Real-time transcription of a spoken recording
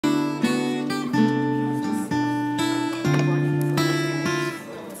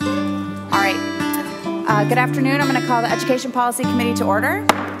Good afternoon. I'm going to call the Education Policy Committee to order.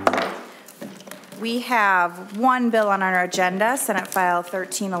 We have one bill on our agenda, Senate File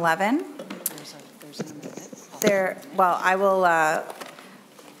 1311. I will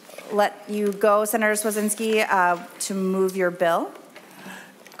let you go, Senator Cwodzinski, to move your bill.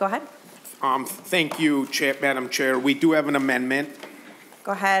 Go ahead. Thank you, Madam Chair. We do have an amendment.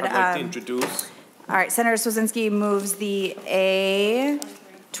 Go ahead. I'd like to introduce. All right, Senator Cwodzinski moves the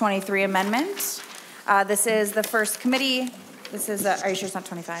A23 amendment. This is the first committee. This is, are you sure it's not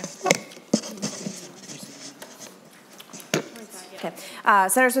 25? Okay.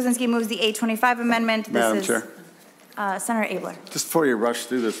 Senator Cwodzinski moves the A25 amendment. Madam Chair. Senator Abler. Just before you rush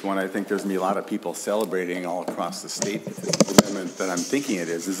through this one, I think there's going to be a lot of people celebrating all across the state with this amendment that I'm thinking it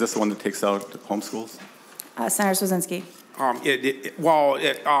is. Is this the one that takes out homeschools? Senator Cwodzinski.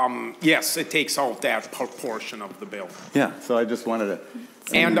 Yes, it takes out that portion of the bill. Yeah, so I just wanted to.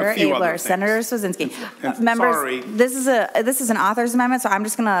 And a few other things. Senator Cwodzinski. Members, sorry. This is an author's amendment, so I'm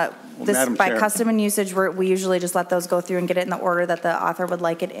just going to, by Chair. custom and usage, we usually just let those go through and get it in the order that the author would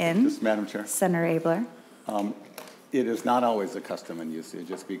like it in. Just, Madam Chair. Senator Abler. It is not always a custom and usage.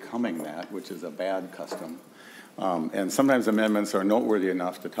 It's becoming that, which is a bad custom. And sometimes amendments are noteworthy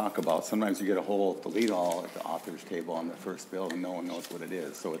enough to talk about. Sometimes you get a whole delete all at the author's table on the first bill and no one knows what it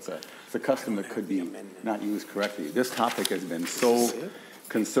is. So it's a custom that could be not used correctly. This topic has been so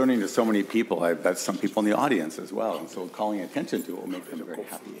concerning to so many people. I bet some people in the audience as well. And so calling attention to it will make them very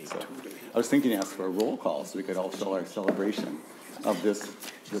happy. So I was thinking to ask for a roll call so we could all show our celebration of this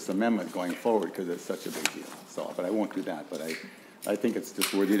amendment going forward because it's such a big deal. So, but I won't do that. But I think it's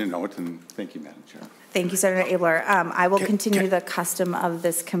just worthy to note, and thank you, Madam Chair. Thank you, Senator Abler. I will continue the custom of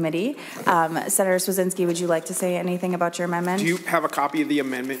this committee. Senator Cwodzinski, would you like to say anything about your amendment? Do you have a copy of the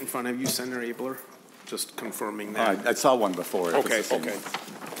amendment in front of you, Senator Abler? Just confirming that. I saw one before. Okay.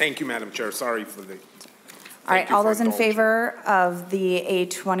 Thank you, Madam Chair. Sorry for the... All right, all those in favor of the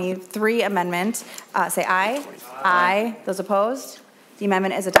A23 amendment, say aye. Aye. Those opposed? The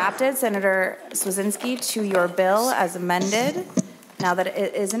amendment is adopted. Senator Cwodzinski, to your bill as amended. Now that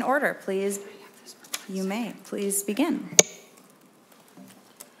it is in order, please, you may. Please begin.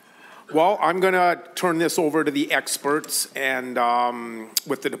 Well, I'm going to turn this over to the experts and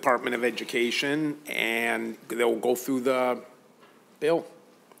with the Department of Education, and they'll go through the bill.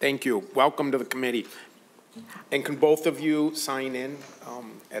 Thank you. Welcome to the committee. And can both of you sign in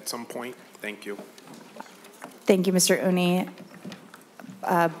at some point? Thank you. Thank you, Mr. Uni.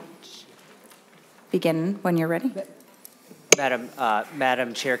 Begin when you're ready.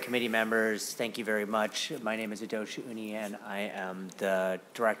 Madam Chair, committee members, thank you very much. My name is Adosha Uni, and I am the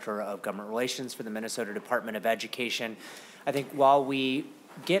Director of Government Relations for the Minnesota Department of Education. I think while we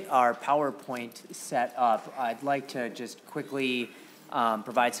get our PowerPoint set up, I'd like to just quickly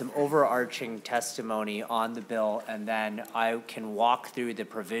provide some overarching testimony on the bill, and then I can walk through the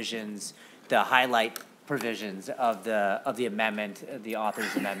provisions, the highlight provisions of the amendment, the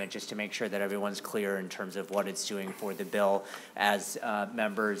author's amendment, just to make sure that everyone's clear in terms of what it's doing for the bill as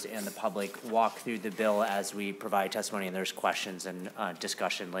members and the public walk through the bill as we provide testimony and there's questions and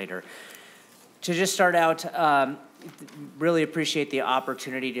discussion later. To just start out, really appreciate the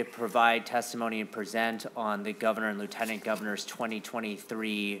opportunity to provide testimony and present on the Governor and Lieutenant Governor's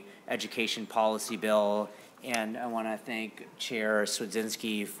 2023 Education Policy Bill. And I want to thank Chair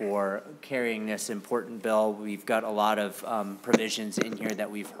Cwodzinski for carrying this important bill. We've got a lot of provisions in here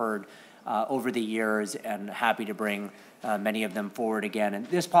that we've heard over the years, and happy to bring many of them forward again. And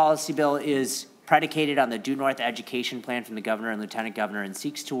this policy bill is predicated on the Due North Education Plan from the Governor and Lieutenant Governor, and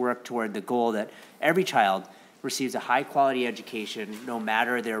seeks to work toward the goal that every child receives a high-quality education, no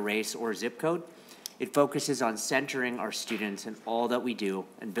matter their race or zip code. It focuses on centering our students in all that we do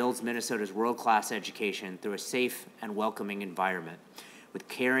and builds Minnesota's world-class education through a safe and welcoming environment with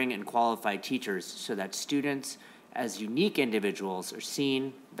caring and qualified teachers so that students as unique individuals are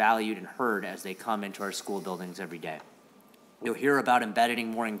seen, valued, and heard as they come into our school buildings every day. You'll hear about embedding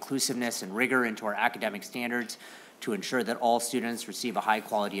more inclusiveness and rigor into our academic standards to ensure that all students receive a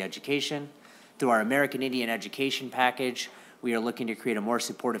high-quality education. Through our American Indian Education Package, we are looking to create a more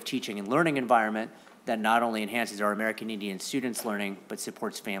supportive teaching and learning environment that not only enhances our American Indian students' learning, but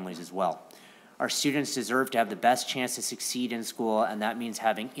supports families as well. Our students deserve to have the best chance to succeed in school, and that means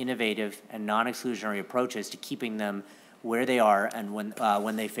having innovative and non-exclusionary approaches to keeping them where they are and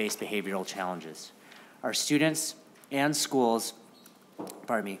when they face behavioral challenges. Our students and schools,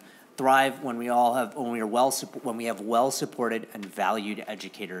 thrive when we have well-supported and valued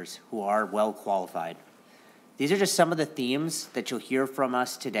educators who are well qualified. These are just some of the themes that you'll hear from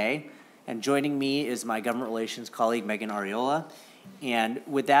us today. And joining me is my government relations colleague, Megan Ariola, And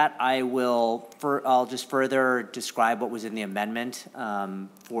with that, I'll just further describe what was in the amendment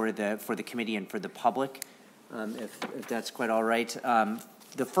for the committee and for the public, if that's quite all right.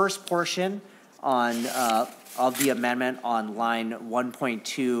 The first portion of the amendment on line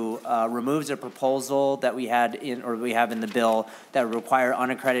 1.2 removes a proposal that we have in the bill that would require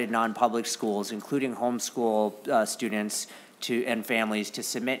unaccredited non-public schools, including homeschool students and families, to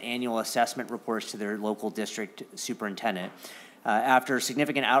submit annual assessment reports to their local district superintendent. After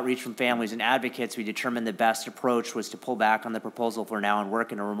significant outreach from families and advocates, we determined the best approach was to pull back on the proposal for now and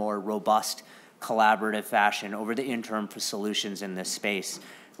work in a more robust, collaborative fashion over the interim for solutions in this space.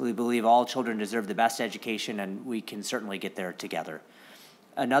 We believe all children deserve the best education, and we can certainly get there together.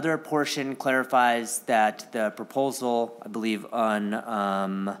 Another portion clarifies that the proposal, I believe on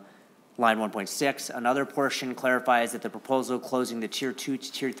line 1.6, another portion clarifies that the proposal closing the Tier 2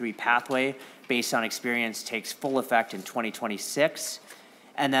 to Tier 3 pathway based on experience takes full effect in 2026.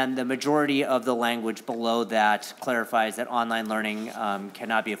 And then the majority of the language below that clarifies that online learning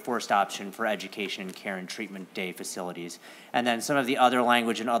cannot be a forced option for education, care, and treatment day facilities. And then some of the other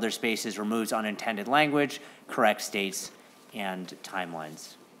language in other spaces removes unintended language, corrects dates, and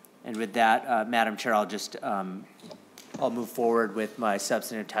timelines. And with that, Madam Chair, I'll move forward with my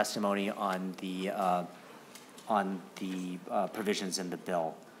substantive testimony on the provisions in the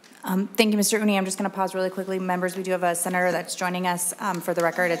bill. Thank you, Mr. Uni. I'm just going to pause really quickly. Members, we do have a senator that's joining us. For the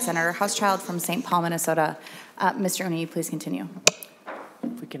record, it's Senator Hauschild from St. Paul, Minnesota. Mr. Uni, please continue.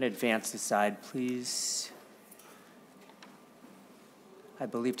 If we can advance the slide, please. I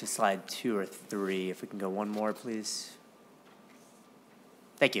believe to slide 2 or 3. If we can go one more, please.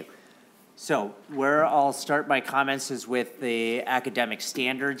 Thank you. So where I'll start my comments is with the academic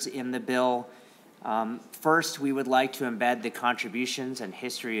standards in the bill. First, we would like to embed the contributions and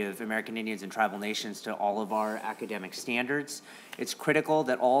history of American Indians and tribal nations to all of our academic standards. It's critical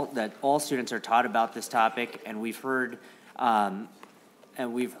that all students are taught about this topic, and we've heard in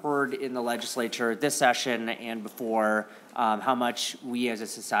the legislature this session and before how much we as a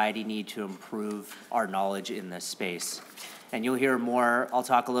society need to improve our knowledge in this space. And you'll hear more. I'll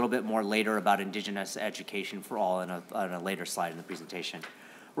talk a little bit more later about Indigenous education for all on a later slide in the presentation.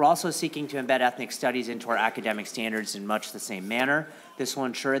 We're also seeking to embed ethnic studies into our academic standards in much the same manner. This will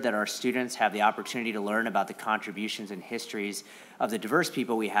ensure that our students have the opportunity to learn about the contributions and histories of the diverse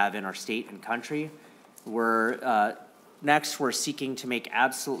people we have in our state and country. Next, we're seeking to make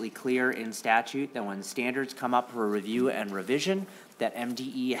absolutely clear in statute that when standards come up for review and revision, that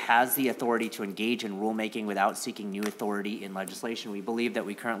MDE has the authority to engage in rulemaking without seeking new authority in legislation. We believe that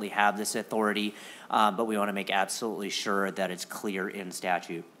we currently have this authority, but we want to make absolutely sure that it's clear in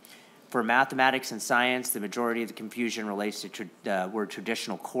statute. For mathematics and science, the majority of the confusion relates to the word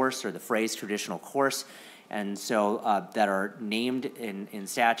traditional course or the phrase traditional course, and so that are named in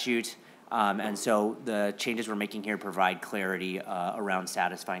statute. And so the changes we're making here provide clarity around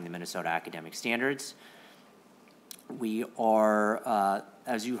satisfying the Minnesota academic standards. We are,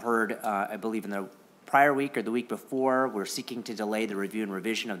 as you heard, I believe in the prior week or the week before, we're seeking to delay the review and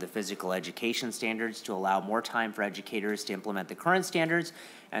revision of the physical education standards to allow more time for educators to implement the current standards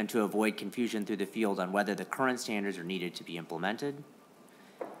and to avoid confusion through the field on whether the current standards are needed to be implemented.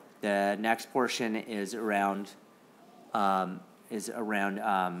 The next portion is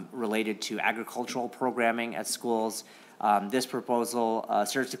related to agricultural programming at schools. This proposal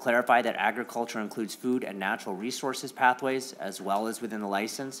serves to clarify that agriculture includes food and natural resources pathways, as well as within the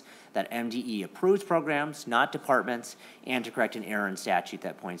license, that MDE approves programs, not departments, and to correct an error in statute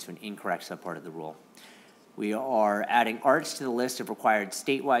that points to an incorrect subpart of the rule. We are adding arts to the list of required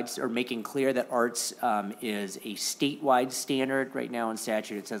statewide, or making clear that arts is a statewide standard. Right now in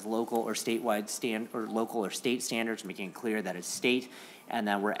statute it says local or statewide local or state standards, making it clear that it's state. And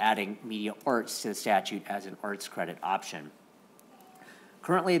then we're adding media arts to the statute as an arts credit option.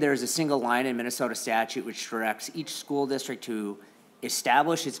 Currently, there's a single line in Minnesota statute which directs each school district to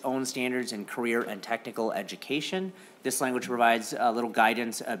establish its own standards in career and technical education. This language provides a little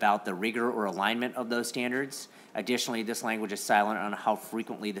guidance about the rigor or alignment of those standards. Additionally, this language is silent on how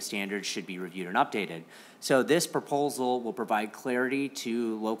frequently the standards should be reviewed and updated. So this proposal will provide clarity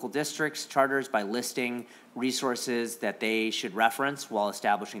to local districts, charters, by listing resources that they should reference while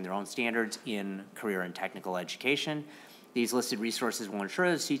establishing their own standards in career and technical education. These listed resources will ensure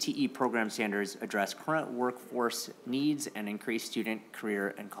that CTE program standards address current workforce needs and increase student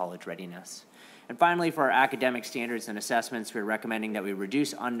career and college readiness. And finally, for our academic standards and assessments, we're recommending that we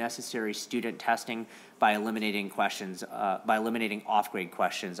reduce unnecessary student testing by eliminating off-grade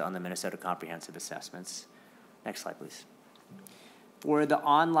questions on the Minnesota Comprehensive Assessments. Next slide, please. For the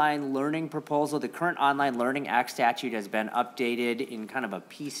online learning proposal, the current Online Learning Act statute has been updated in kind of a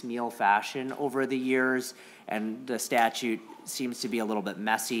piecemeal fashion over the years, and the statute seems to be a little bit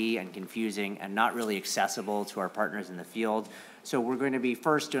messy and confusing and not really accessible to our partners in the field. So we're going to be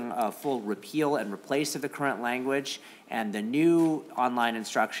first doing a full repeal and replace of the current language, and the new Online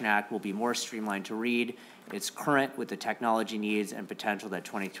Instruction Act will be more streamlined to read. It's current with the technology needs and potential that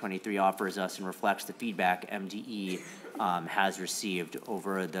 2023 offers us and reflects the feedback MDE has received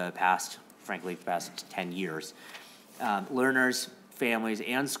over the past 10 years. Learners, families,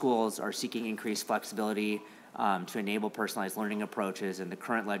 and schools are seeking increased flexibility to enable personalized learning approaches, and the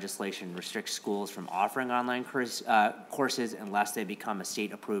current legislation restricts schools from offering online courses unless they become a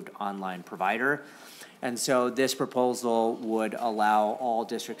state-approved online provider. And so this proposal would allow all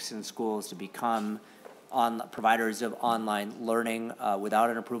districts and schools to become providers of online learning without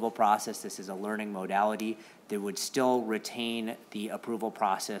an approval process. This is a learning modality. They would still retain the approval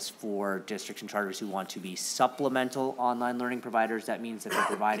process for districts and charters who want to be supplemental online learning providers. That means that they're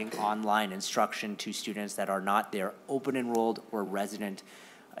providing online instruction to students that are not their open enrolled or resident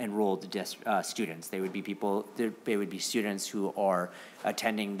enrolled students. They would be students who are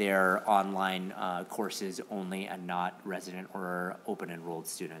attending their online courses only and not resident or open enrolled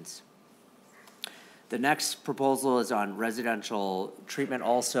students. The next proposal is on residential treatment,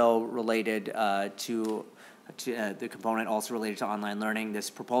 also related to the component also related to online learning. This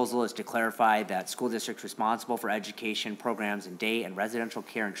proposal is to clarify that school districts responsible for education programs in day and residential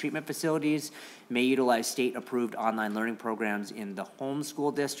care and treatment facilities may utilize state-approved online learning programs in the home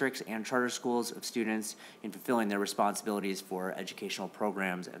school districts and charter schools of students in fulfilling their responsibilities for educational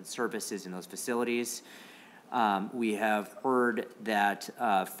programs and services in those facilities. We have heard that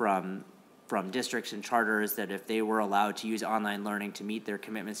from districts and charters that if they were allowed to use online learning to meet their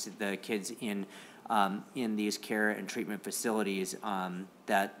commitments to the kids in these care and treatment facilities,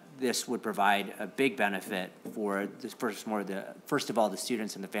 that this would provide a big benefit for first of all the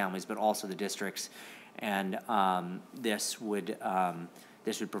students and the families, but also the districts, and this would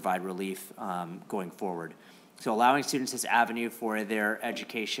provide relief going forward. So allowing students this avenue for their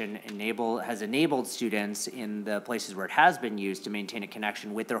education has enabled students in the places where it has been used to maintain a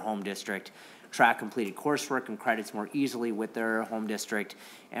connection with their home district, track completed coursework and credits more easily with their home district,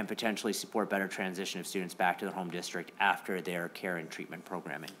 and potentially support better transition of students back to their home district after their care and treatment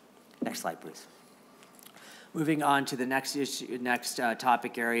programming. Next slide, please. Moving on to the next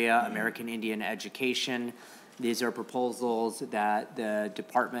topic area, American Indian education. These are proposals that the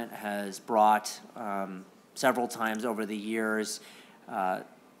department has brought several times over the years.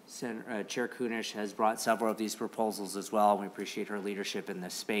 Chair Kunish has brought several of these proposals as well. We appreciate her leadership in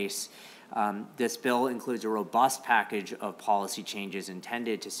this space. This bill includes a robust package of policy changes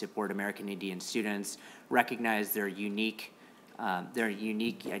intended to support American Indian students, recognize their unique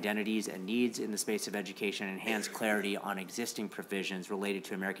identities and needs in the space of education, and enhance clarity on existing provisions related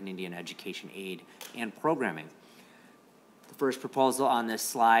to American Indian education aid and programming. The first proposal on this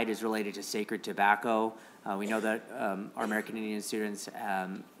slide is related to sacred tobacco. We know that our American Indian students,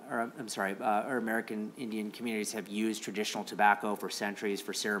 our American Indian communities have used traditional tobacco for centuries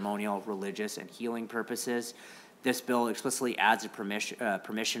for ceremonial, religious, and healing purposes. This bill explicitly adds a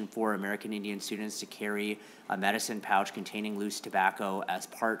permission for American Indian students to carry a medicine pouch containing loose tobacco as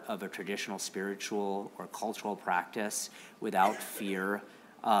part of a traditional spiritual or cultural practice without fear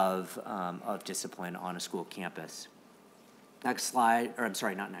of discipline on a school campus. Next slide, or I'm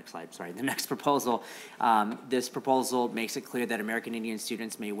sorry, not next slide, sorry, the next proposal. This proposal makes it clear that American Indian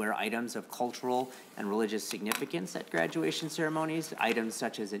students may wear items of cultural and religious significance at graduation ceremonies. Items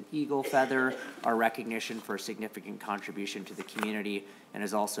such as an eagle feather are recognition for significant contribution to the community and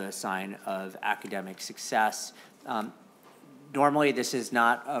is also a sign of academic success. Normally, this is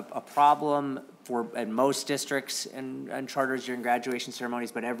not a problem in most districts and charters during graduation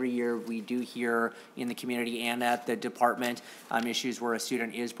ceremonies, but every year we do hear in the community and at the department issues where a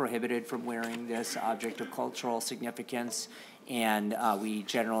student is prohibited from wearing this object of cultural significance, and we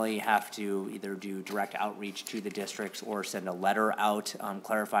generally have to either do direct outreach to the districts or send a letter out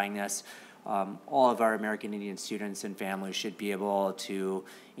clarifying this. All of our American Indian students and families should be able to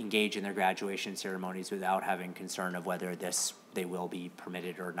engage in their graduation ceremonies without having concern of whether they will be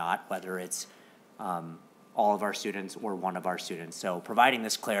permitted or not, whether it's all of our students or one of our students. So providing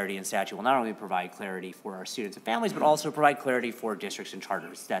this clarity in statute will not only provide clarity for our students and families, but also provide clarity for districts and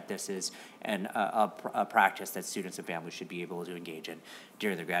charters that this is a practice that students and families should be able to engage in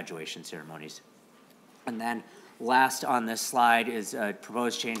during their graduation ceremonies. And then last on this slide is a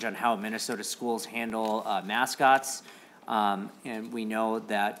proposed change on how Minnesota schools handle mascots. And we know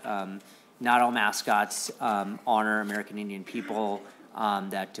that Not all mascots honor American Indian people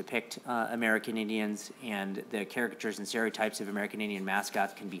that depict American Indians, and the caricatures and stereotypes of American Indian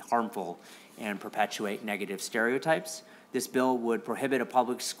mascots can be harmful and perpetuate negative stereotypes. This bill would prohibit a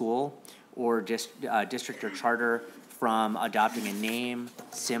public school or district or charter from adopting a name,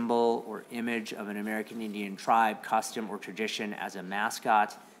 symbol, or image of an American Indian tribe, custom, or tradition as a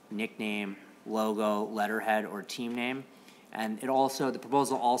mascot, nickname, logo, letterhead, or team name. And the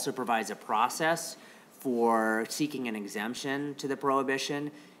proposal also provides a process for seeking an exemption to the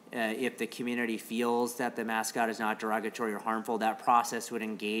prohibition. If the community feels that the mascot is not derogatory or harmful, that process would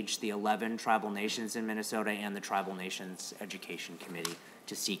engage the 11 tribal nations in Minnesota and the Tribal Nations Education Committee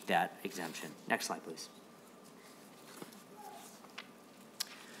to seek that exemption. Next slide, please.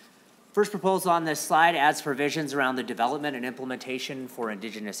 First proposal on this slide adds provisions around the development and implementation for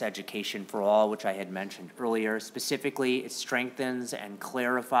Indigenous Education for All, which I had mentioned earlier. Specifically, it strengthens and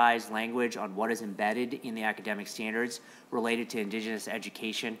clarifies language on what is embedded in the academic standards related to Indigenous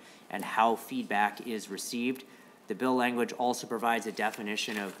education and how feedback is received. The bill language also provides a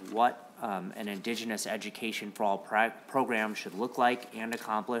definition of what an Indigenous Education for All program should look like and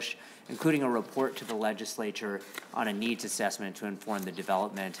accomplish, including a report to the legislature on a needs assessment to inform the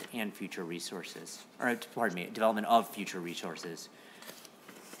development and future resources, or pardon me, development of future resources.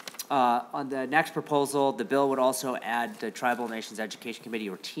 On the next proposal, the bill would also add the Tribal Nations Education Committee,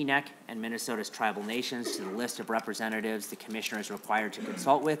 or TNEC, and Minnesota's tribal nations to the list of representatives the commissioner is required to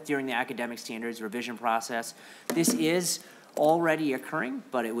consult with during the academic standards revision process. This is already occurring,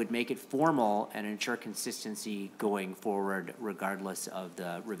 but it would make it formal and ensure consistency going forward regardless of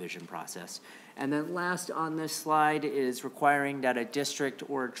the revision process. And then last on this slide is requiring that a district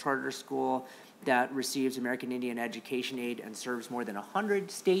or a charter school that receives American Indian education aid and serves more than 100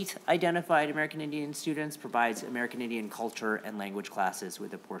 state-identified American Indian students provides American Indian culture and language classes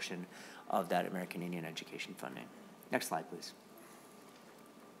with a portion of that American Indian education funding. Next slide, please.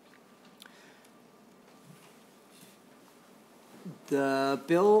 The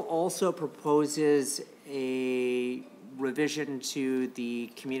bill also proposes a revision to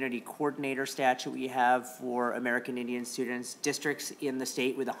the community coordinator statute we have for American Indian students. Districts in the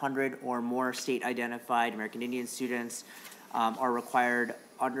state with 100 or more state-identified American Indian students are required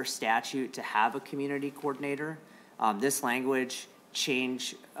under statute to have a community coordinator. This language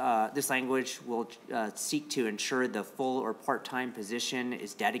will seek to ensure the full or part-time position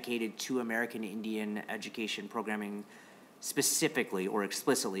is dedicated to American Indian education programming specifically or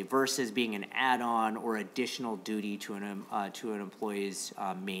explicitly versus being an add-on or additional duty to an employee's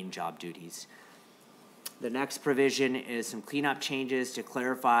main job duties. The next provision is some cleanup changes to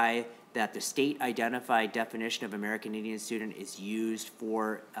clarify that the state-identified definition of American Indian student is used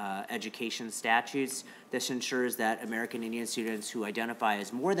for education statutes. This ensures that American Indian students who identify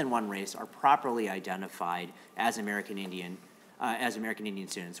as more than one race are properly identified as American Indian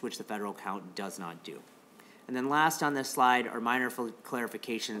students, which the federal count does not do. And then last on this slide are minor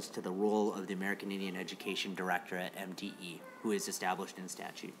clarifications to the role of the American Indian Education Director at MDE, who is established in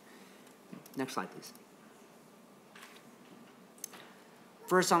statute. Next slide, please.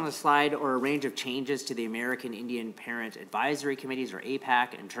 First on the slide are a range of changes to the American Indian Parent Advisory Committees, or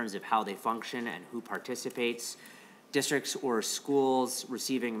APAC, in terms of how they function and who participates. Districts or schools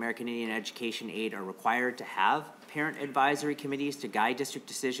receiving American Indian education aid are required to have parent advisory committees to guide district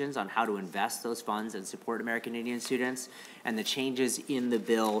decisions on how to invest those funds and support American Indian students. And the changes in the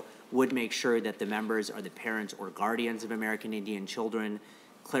bill would make sure that the members are the parents or guardians of American Indian children,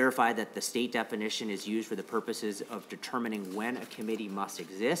 clarify that the state definition is used for the purposes of determining when a committee must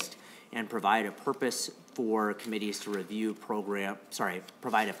exist, and provide a purpose for committees to review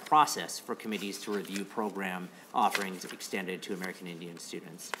provide a process for committees to review program offerings extended to American Indian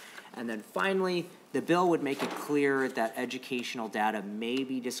students. And then finally, the bill would make it clear that educational data may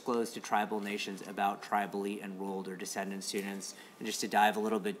be disclosed to tribal nations about tribally enrolled or descendant students. And just to dive a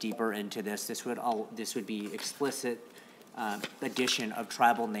little bit deeper into this, this would be explicit addition of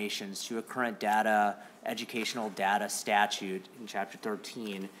tribal nations to a current educational data statute in Chapter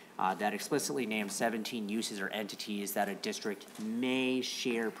 13 that explicitly names 17 uses or entities that a district may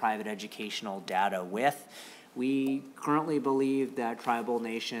share private educational data with. We currently believe that tribal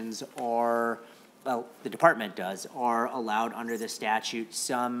nations are, well, the department does, are allowed under the statute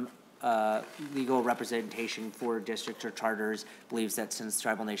some legal representation for districts or charters, believes that since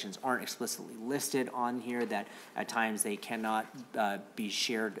tribal nations aren't explicitly listed on here, that at times they cannot be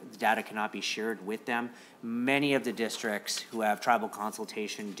shared, the data cannot be shared with them. Many of the districts who have tribal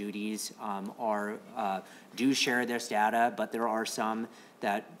consultation duties do share this data, but there are some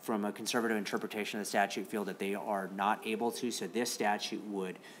that from a conservative interpretation of the statute feel that they are not able to, so this statute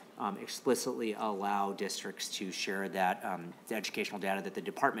would explicitly allow districts to share that the educational data that the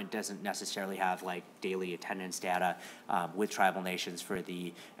department doesn't necessarily have, like daily attendance data, with tribal nations for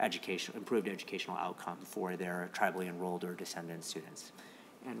the improved educational outcome for their tribally enrolled or descendant students.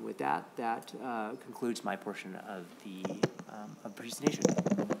 And with that, that concludes my portion of the presentation.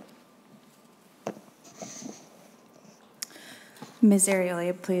 Ms.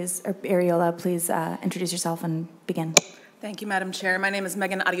 Ariola, please introduce yourself and begin. Thank you, Madam Chair. My name is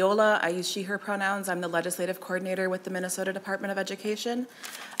Megan Ariola. I use she, her pronouns. I'm the legislative coordinator with the Minnesota Department of Education.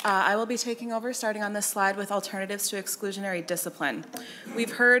 I will be taking over, starting on this slide, with alternatives to exclusionary discipline.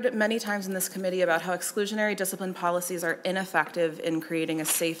 We've heard many times in this committee about how exclusionary discipline policies are ineffective in creating a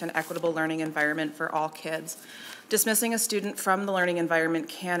safe and equitable learning environment for all kids. Dismissing a student from the learning environment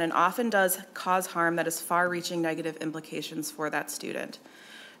can and often does cause harm that has far-reaching negative implications for that student.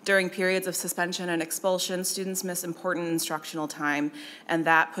 During periods of suspension and expulsion, students miss important instructional time, and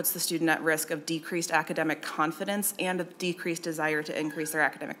that puts the student at risk of decreased academic confidence and a decreased desire to increase their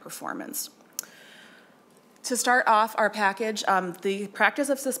academic performance. To start off our package, the practice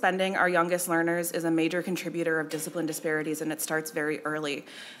of suspending our youngest learners is a major contributor of discipline disparities, and it starts very early.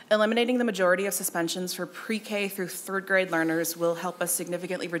 Eliminating the majority of suspensions for pre-K through third grade learners will help us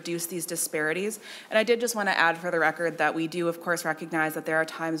significantly reduce these disparities. And I did just want to add for the record that we do, of course, recognize that there are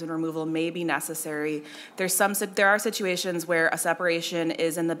times when removal may be necessary. There are situations where a separation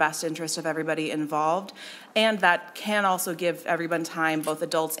is in the best interest of everybody involved, and that can also give everyone time, both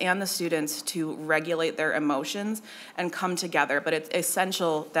adults and the students, to regulate their emotions and come together. But it's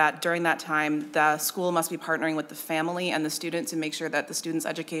essential that during that time, the school must be partnering with the family and the student to make sure that the student's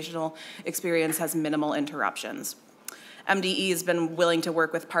educational experience has minimal interruptions. MDE has been willing to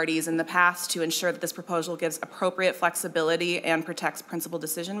work with parties in the past to ensure that this proposal gives appropriate flexibility and protects principal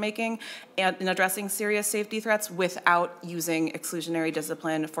decision-making and in addressing serious safety threats without using exclusionary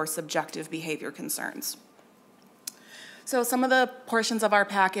discipline for subjective behavior concerns. So some of the portions of our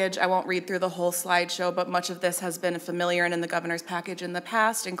package, I won't read through the whole slideshow, but much of this has been familiar and in the governor's package in the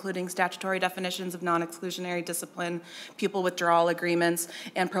past, including statutory definitions of non-exclusionary discipline, pupil withdrawal agreements,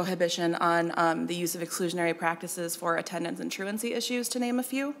 and prohibition on the use of exclusionary practices for attendance and truancy issues, to name a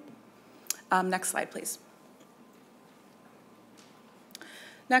few. Next slide, please.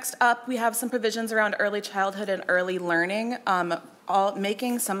 Next up, we have some provisions around early childhood and early learning.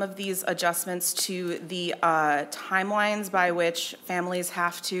 Making some of these adjustments to the timelines by which families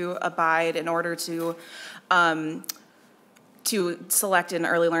have to abide in order to select an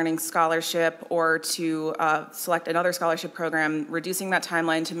early learning scholarship or to select another scholarship program, reducing that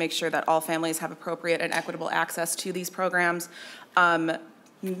timeline to make sure that all families have appropriate and equitable access to these programs,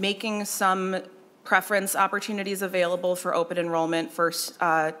 making some preference opportunities available for open enrollment for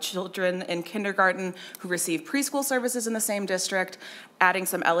children in kindergarten who receive preschool services in the same district, adding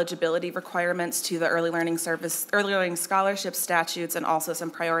some eligibility requirements to the early learning scholarship statutes, and also some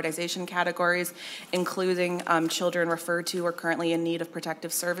prioritization categories, including children referred to or currently in need of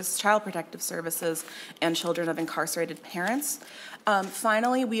child protective services, and children of incarcerated parents.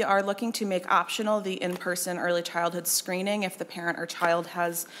 Finally, we are looking to make optional the in-person early childhood screening if the parent or child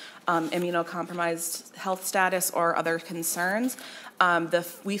has immunocompromised health status or other concerns.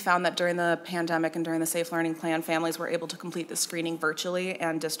 We found that during the pandemic and during the Safe Learning Plan, families were able to complete the screening virtually,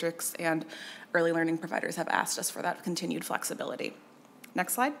 and districts and early learning providers have asked us for that continued flexibility.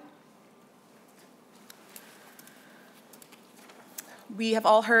 Next slide. We have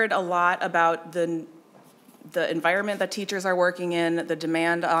all heard a lot about the environment that teachers are working in, the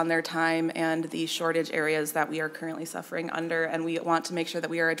demand on their time, and the shortage areas that we are currently suffering under, and we want to make sure that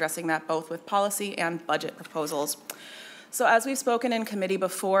we are addressing that both with policy and budget proposals. So as we've spoken in committee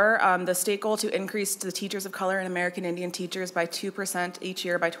before, the state goal to increase the teachers of color and American Indian teachers by 2% each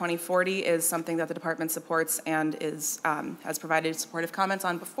year by 2040 is something that the department supports and has provided supportive comments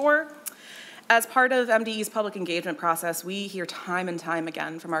on before. As part of MDE's public engagement process, we hear time and time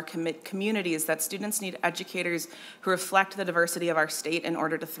again from our communities that students need educators who reflect the diversity of our state in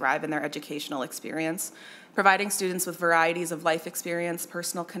order to thrive in their educational experience. Providing students with varieties of life experience,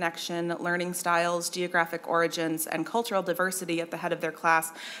 personal connection, learning styles, geographic origins, and cultural diversity at the head of their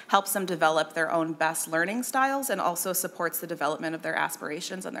class helps them develop their own best learning styles and also supports the development of their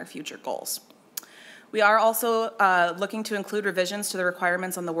aspirations and their future goals. We are also looking to include revisions to the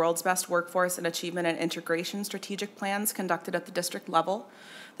requirements on the World's Best Workforce and Achievement and Integration strategic plans conducted at the district level.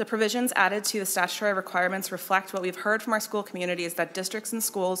 The provisions added to the statutory requirements reflect what we've heard from our school communities, that districts and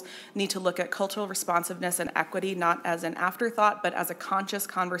schools need to look at cultural responsiveness and equity not as an afterthought, but as a conscious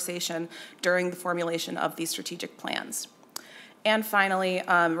conversation during the formulation of these strategic plans. And finally,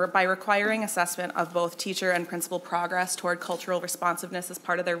 by requiring assessment of both teacher and principal progress toward cultural responsiveness as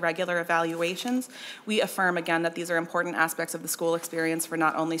part of their regular evaluations, we affirm again that these are important aspects of the school experience for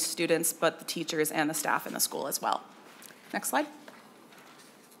not only students, but the teachers and the staff in the school as well. Next slide.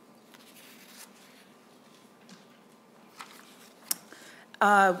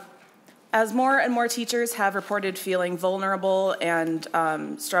 As more and more teachers have reported feeling vulnerable and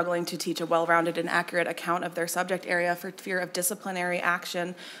struggling to teach a well-rounded and accurate account of their subject area for fear of disciplinary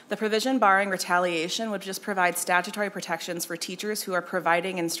action, the provision barring retaliation would just provide statutory protections for teachers who are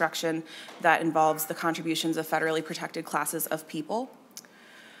providing instruction that involves the contributions of federally protected classes of people.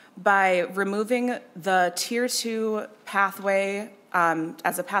 By removing the Tier 2 pathway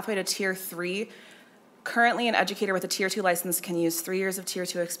as a pathway to Tier 3, currently, an educator with a Tier 2 license can use 3 years of Tier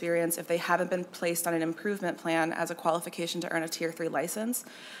 2 experience if they haven't been placed on an improvement plan as a qualification to earn a Tier 3 license.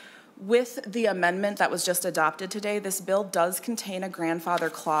 With the amendment that was just adopted today, this bill does contain a grandfather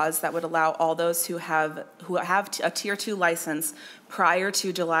clause that would allow all those who have a Tier 2 license prior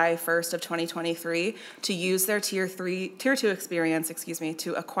to July 1st of 2023 to use their Tier 2 experience,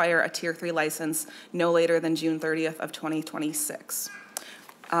 to acquire a Tier 3 license no later than June 30th of 2026.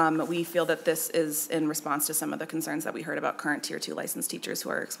 We feel that this is in response to some of the concerns that we heard about current Tier 2 licensed teachers who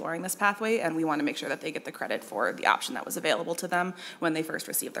are exploring this pathway, and we want to make sure that they get the credit for the option that was available to them when they first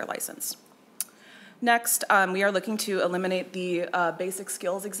received their license. Next, we are looking to eliminate the basic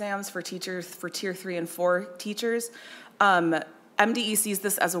skills exams for teachers for Tier 3 and 4 teachers. MDE sees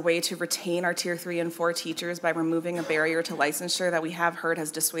this as a way to retain our Tier 3 and 4 teachers by removing a barrier to licensure that we have heard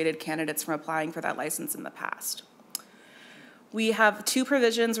has dissuaded candidates from applying for that license in the past. We have 2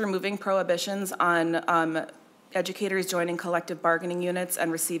 provisions removing prohibitions on educators joining collective bargaining units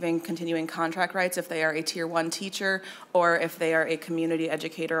and receiving continuing contract rights if they are a Tier 1 teacher or if they are a community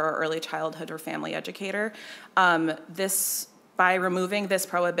educator or early childhood or family educator. By removing this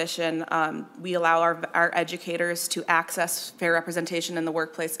prohibition, we allow our educators to access fair representation in the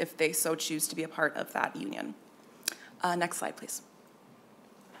workplace if they so choose to be a part of that union. Next slide, please.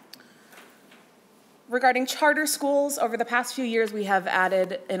 Regarding charter schools, over the past few years, we have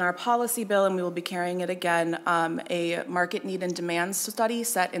added in our policy bill, and we will be carrying it again, a market need and demand study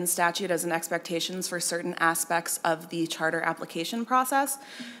set in statute as an expectations for certain aspects of the charter application process.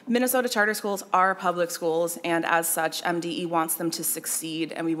 Minnesota charter schools are public schools, and as such, MDE wants them to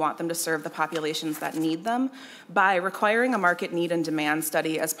succeed, and we want them to serve the populations that need them. By requiring a market need and demand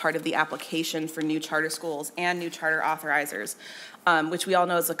study as part of the application for new charter schools and new charter authorizers, which we all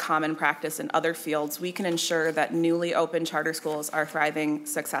know is a common practice in other fields, we can ensure that newly open charter schools are thriving,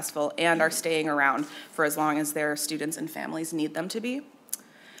 successful, and are staying around for as long as their students and families need them to be.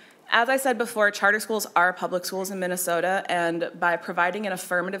 As I said before, charter schools are public schools in Minnesota, and by providing an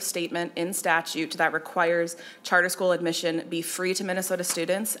affirmative statement in statute that requires charter school admission be free to Minnesota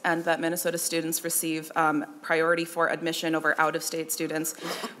students and that Minnesota students receive priority for admission over out-of-state students,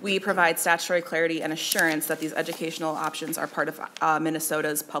 we provide statutory clarity and assurance that these educational options are part of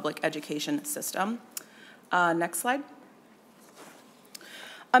Minnesota's public education system. Next slide.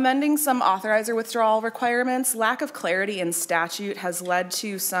 Amending some authorizer withdrawal requirements, lack of clarity in statute has led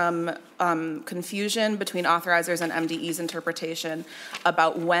to some confusion between authorizers and MDE's interpretation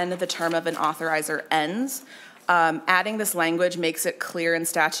about when the term of an authorizer ends. Adding this language makes it clear in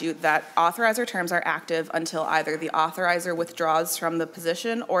statute that authorizer terms are active until either the authorizer withdraws from the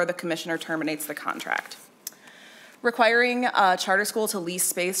position or the commissioner terminates the contract. Requiring a charter school to lease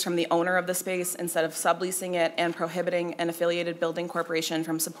space from the owner of the space instead of subleasing it, and prohibiting an affiliated building corporation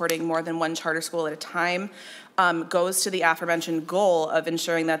from supporting more than one charter school at a time goes to the aforementioned goal of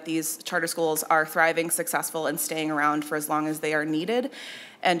ensuring that these charter schools are thriving, successful, and staying around for as long as they are needed,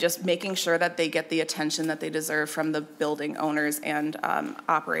 and just making sure that they get the attention that they deserve from the building owners and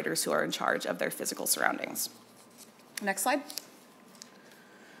operators who are in charge of their physical surroundings. Next slide.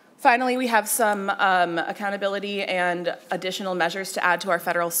 Finally, we have some accountability and additional measures to add to our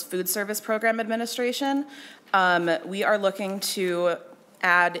Federal Food Service Program Administration. We are looking to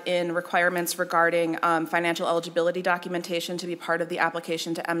add in requirements regarding financial eligibility documentation to be part of the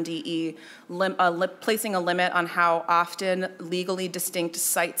application to MDE, placing a limit on how often legally distinct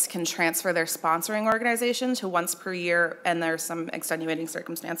sites can transfer their sponsoring organization to once per year, and there are some extenuating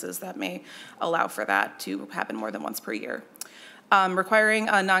circumstances that may allow for that to happen more than once per year. Requiring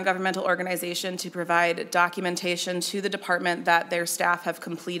a non-governmental organization to provide documentation to the department that their staff have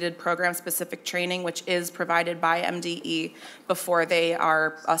completed program-specific training, which is provided by MDE before they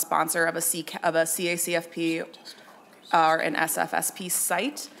are a sponsor of a CACFP or an SFSP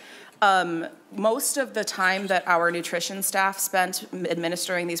site. Most of the time that our nutrition staff spent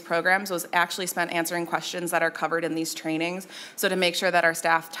administering these programs was actually spent answering questions that are covered in these trainings. So to make sure that our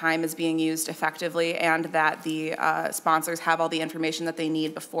staff time is being used effectively and that the sponsors have all the information that they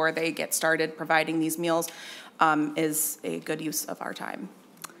need before they get started providing these meals is a good use of our time.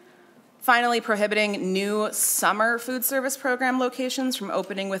 Finally, prohibiting new summer food service program locations from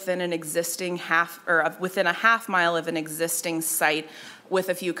opening within an existing within a half mile of an existing site, with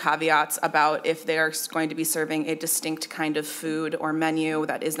a few caveats about if they are going to be serving a distinct kind of food or menu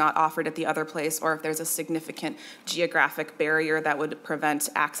that is not offered at the other place, or if there's a significant geographic barrier that would prevent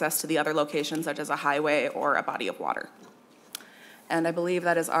access to the other locations, such as a highway or a body of water. And I believe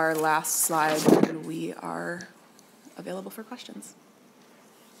that is our last slide, and we are available for questions.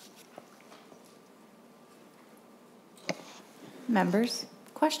 Members,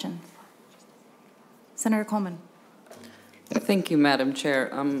 questions? Senator Coleman. Thank you, Madam Chair.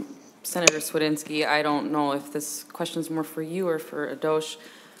 Senator Cwodzinski, I don't know if this question is more for you or for Adosh.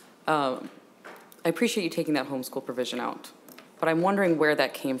 I appreciate you taking that homeschool provision out, but I'm wondering where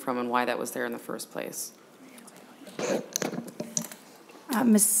that came from and why that was there in the first place.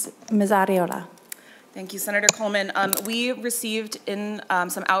 Ms. Ariola. Thank you, Senator Coleman. We received in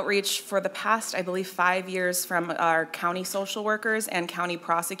some outreach for the past, I believe, 5 years from our county social workers and county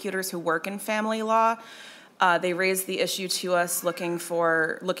prosecutors who work in family law. They raised the issue to us looking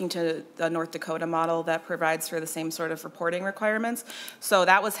to the North Dakota model that provides for the same sort of reporting requirements. So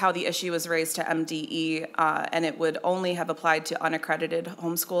that was how the issue was raised to MDE, and it would only have applied to unaccredited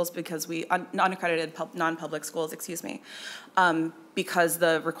homeschools because unaccredited non-public schools, excuse me, because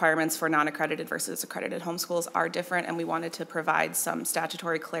the requirements for non-accredited versus accredited homeschools are different, and we wanted to provide some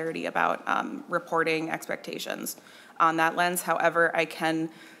statutory clarity about reporting expectations on that lens. However, I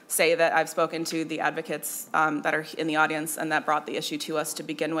can say that I've spoken to the advocates that are in the audience and that brought the issue to us to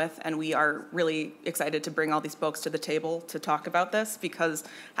begin with, and we are really excited to bring all these folks to the table to talk about this, because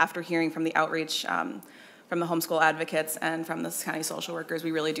after hearing from the outreach from the homeschool advocates and from the county social workers,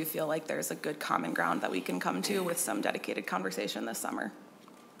 we really do feel like there's a good common ground that we can come to with some dedicated conversation this summer.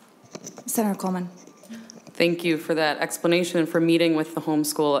 Senator Coleman. Thank you for that explanation and for meeting with the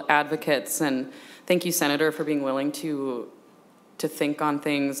homeschool advocates, and thank you, Senator, for being willing to think on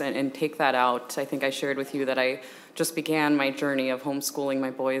things and take that out. I think I shared with you that I just began my journey of homeschooling my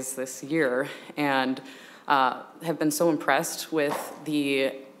boys this year, and have been so impressed with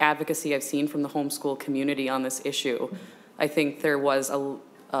the advocacy I've seen from the homeschool community on this issue. I think there was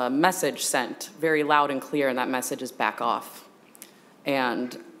a message sent very loud and clear, and that message is back off.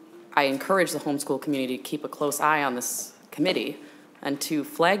 And I encourage the homeschool community to keep a close eye on this committee and to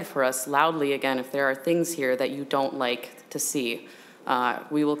flag for us loudly again if there are things here that you don't like to see.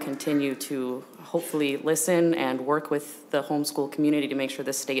 We will continue to hopefully listen and work with the homeschool community to make sure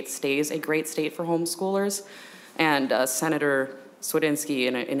the state stays a great state for homeschoolers. And Senator Cwodzinski,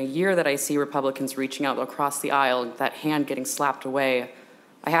 in a year that I see Republicans reaching out across the aisle, that hand getting slapped away,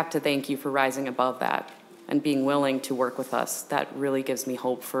 I have to thank you for rising above that and being willing to work with us. That really gives me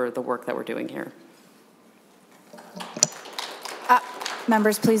hope for the work that we're doing here.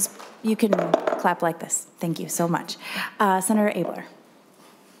 Members, please, you can clap like this. Thank you so much. Senator Abler.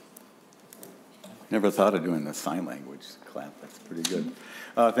 Never thought of doing the sign language clap. That's pretty good.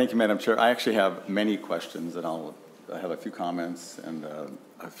 Thank you, Madam Chair. I actually have many questions, and I have a few comments, and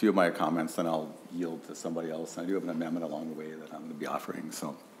a few of my comments, then I'll yield to somebody else. And I do have an amendment along the way that I'm going to be offering,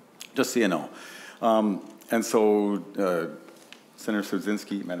 so just so you know. And so, Senator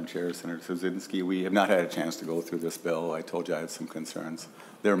Cwodzinski, Madam Chair, Senator Cwodzinski, we have not had a chance to go through this bill. I told you I had some concerns.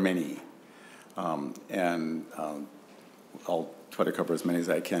 There are many, and I'll try to cover as many as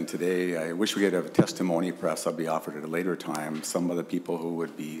I can today. I wish we could have a testimony. Perhaps I'll be offered at a later time. Some of the people who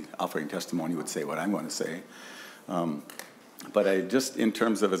would be offering testimony would say what I'm going to say. But I just, in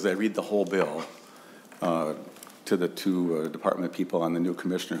terms of, as I read the whole bill, to the two department people and the new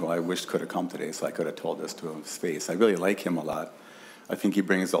commissioner who I wished could have come today so I could have told this to his face. I really like him a lot. I think he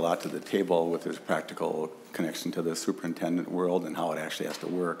brings a lot to the table with his practical connection to the superintendent world and how it actually has to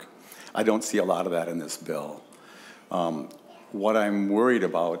work. I don't see a lot of that in this bill. What I'm worried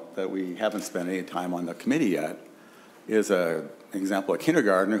about that we haven't spent any time on the committee yet is an example, a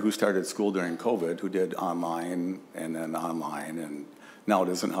kindergartner who started school during COVID, who did online and then online, and now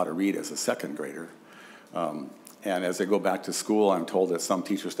doesn't know how to read as a second grader. And as they go back to school, I'm told that some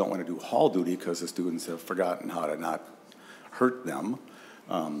teachers don't want to do hall duty because the students have forgotten how to not hurt them.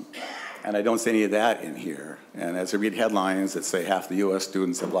 And I don't see any of that in here. And as I read headlines that say half the U.S.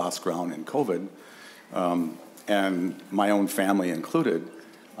 students have lost ground in COVID, and my own family included,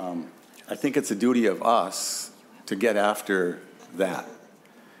 I think it's a duty of us to get after that.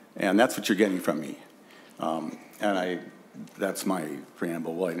 And that's what you're getting from me. That's my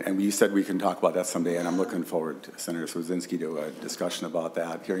preamble. And you said we can talk about that someday, and I'm looking forward to Senator Cwodzinski to a discussion about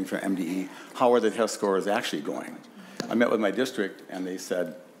that, hearing from MDE. How are the test scores actually going? I met with my district, and they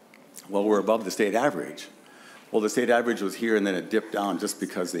said, well, we're above the state average. Well, the state average was here, and then it dipped down just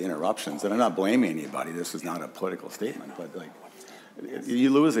because of the interruptions. And I'm not blaming anybody. This is not a political statement, but like, you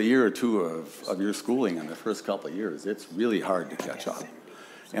lose a year or two of your schooling in the first couple of years. It's really hard to catch up.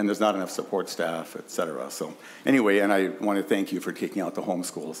 And there's not enough support staff, et cetera. So anyway, and I want to thank you for taking out the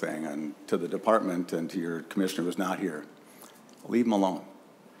homeschool thing, and to the department and to your commissioner who's not here, leave them alone.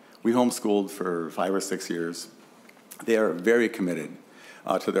 We homeschooled for 5 or 6 years. They are very committed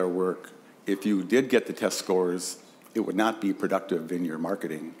to their work. If you did get the test scores, it would not be productive in your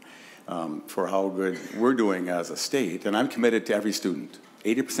marketing for how good we're doing as a state. And I'm committed to every student.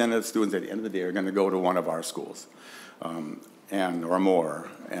 80% of the students at the end of the day are going to go to one of our schools. Or more,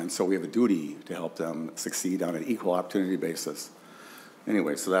 and so we have a duty to help them succeed on an equal opportunity basis.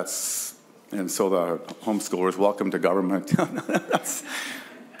 Anyway, so and so the homeschoolers, welcome to government.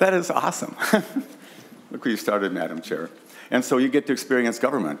 That is awesome. Look where you started, Madam Chair. And so you get to experience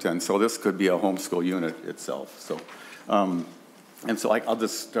government, and so this could be a homeschool unit itself. So, and so I'll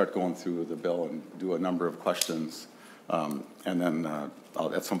just start going through the bill and do a number of questions, and then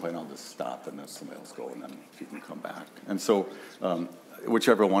at some point I'll just stop and let somebody else go, and then you can come back. And so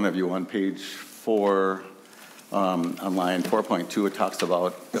whichever one of you, on page 4, on line 4.2, it talks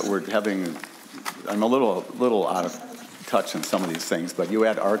about that we're having, I'm a little out of touch on some of these things, but you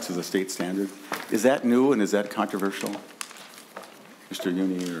add arts as a state standard. Is that new, and is that controversial? Mr.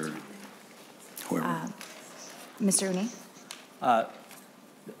 Uni or whoever? Mr. Uni?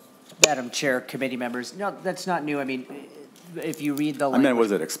 Madam Chair, committee members, no, that's not new. I mean, if you read the I meant,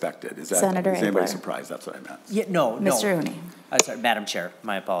 was it expected? Is Senator is anybody Abler. surprised? That's what I meant. Yeah, no. Mr. Uni? Sorry, Madam Chair,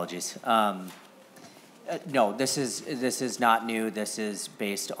 my apologies. No, this is not new. This is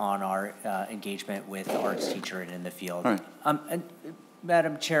based on our engagement with the arts teacher and in the field. All right. And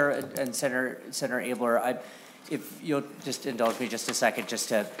Madam Chair and Senator Abler, if you'll just indulge me just a second,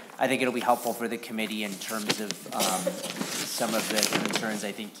 I think it'll be helpful for the committee in terms of some of the concerns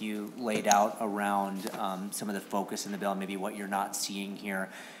I think you laid out around some of the focus in the bill, maybe what you're not seeing here.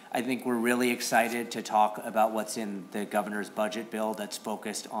 I think we're really excited to talk about what's in the governor's budget bill that's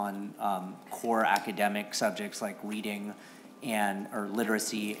focused on core academic subjects like reading or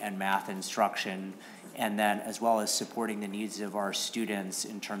literacy and math instruction, and then as well as supporting the needs of our students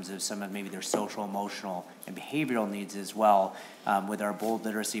in terms of some of maybe their social, emotional, and behavioral needs as well, with our bold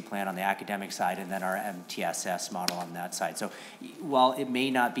literacy plan on the academic side and then our MTSS model on that side. So while it may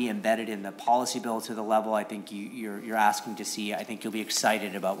not be embedded in the policy bill to the level I think you're asking to see, I think you'll be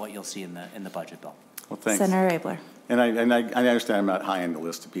excited about what you'll see in the budget bill. Well, thanks. Senator Abler? And I understand I'm not high on the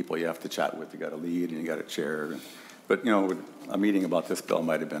list of people you have to chat with. You got a lead and you got a chair. But, you know, a meeting about this bill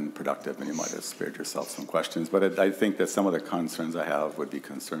might have been productive, and you might have spared yourself some questions. But I think that some of the concerns I have would be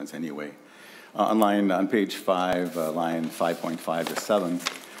concerns anyway. On page 5, line 5.5 to 7,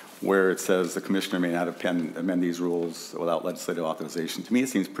 where it says the commissioner may not amend these rules without legislative authorization. To me, it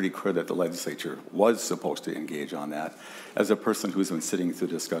seems pretty clear that the legislature was supposed to engage on that. As a person who's been sitting through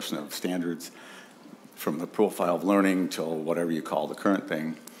the discussion of standards from the profile of learning till whatever you call the current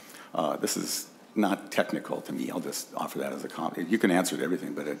thing, this is not technical to me. I'll just offer that as a comment. You can answer to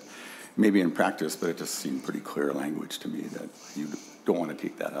everything, but maybe in practice, but it just seemed pretty clear language to me that you don't want to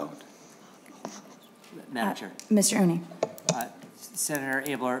take that out. Madam Chair. Mr. Uni? Senator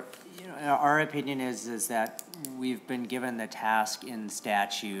Abler, you know, our opinion is that we've been given the task in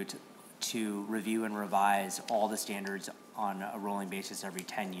statute to review and revise all the standards on a rolling basis every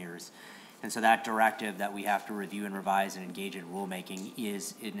 10 years. And so that directive that we have to review and revise and engage in rulemaking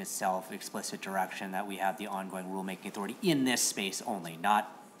is in itself explicit direction that we have the ongoing rulemaking authority in this space only,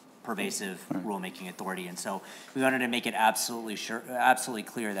 not pervasive rulemaking authority. And so we wanted to make it absolutely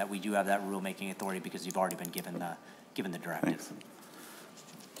clear that we do have that rulemaking authority because you've already been given the directive. Thanks.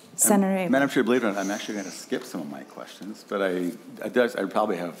 Senator Abler? Madam Chair, believe it or not, I'm actually going to skip some of my questions, but I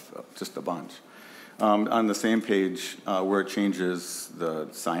probably have just a bunch. On the same page where it changes the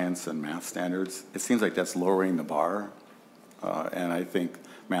science and math standards, it seems like that's lowering the bar, and I think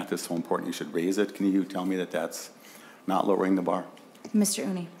math is so important you should raise it. Can you tell me that that's not lowering the bar? Mr.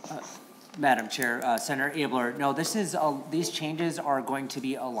 Uni? Madam Chair, Senator Abler, no, these changes are going to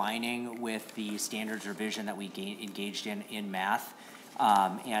be aligning with the standards revision that we engaged in math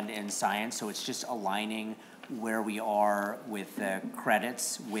and in science, so it's just aligning where we are with the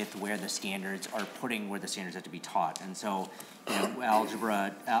credits with where the standards are where the standards have to be taught. And so, you know,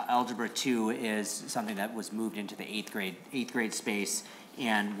 algebra 2 is something that was moved into the eighth grade space,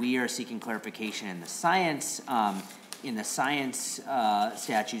 And we are seeking clarification in the science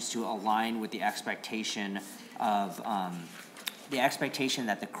statutes to align with the expectation of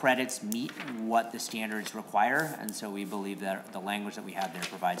that the credits meet what the standards require, and so we believe that the language that we have there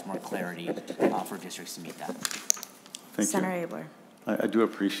provides more clarity for districts to meet that. Thank you. Senator Abler. I do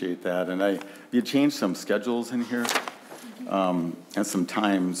appreciate that, and you changed some schedules in here, and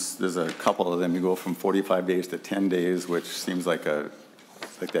sometimes there's a couple of them. You go from 45 days to 10 days, which seems like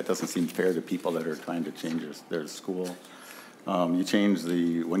that doesn't seem fair to people that are trying to change their school. You change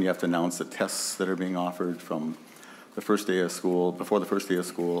when you have to announce the tests that are being offered from the first day of school, before the first day of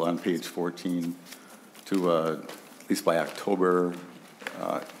school on page 14 to at least by October.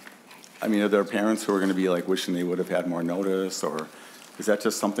 I mean, are there parents who are going to be like wishing they would have had more notice, or is that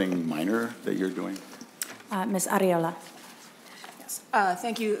just something minor that you're doing? Ms. Arriola.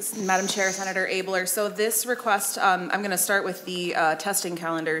 Thank you, Madam Chair, Senator Abler. So this request, I'm going to start with the testing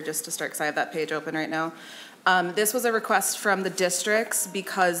calendar just to start, because I have that page open right now. This was a request from the districts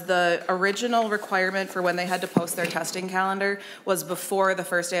because the original requirement for when they had to post their testing calendar was before the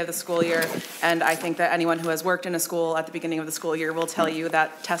first day of the school year. And I think that anyone who has worked in a school at the beginning of the school year will tell you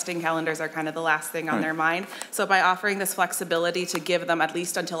that testing calendars are kind of the last thing on their mind. So by offering this flexibility to give them at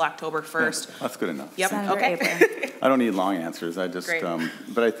least until October 1st. Yeah, that's good enough. Yep, Senator okay. Abler. I don't need long answers. I just, Great.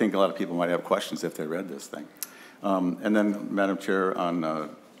 but I think a lot of people might have questions if they read this thing. And then, Madam Chair,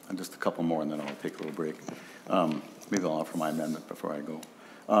 on just a couple more, and then I'll take a little break. Maybe I'll offer my amendment before I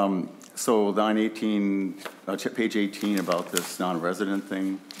go. So line 18, page 18 about this non-resident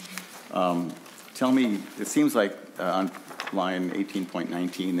thing. Tell me, it seems like on line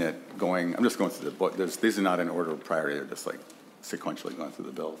 18.19 that going, I'm just going through the book, these are not in order of priority, they're just like sequentially going through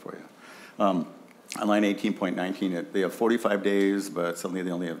the bill for you. On line 18.19, they have 45 days, but suddenly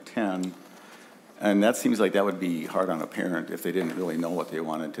they only have 10. And that seems like that would be hard on a parent if they didn't really know what they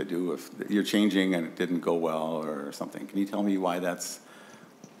wanted to do. If you're changing and it didn't go well or something, can you tell me why that's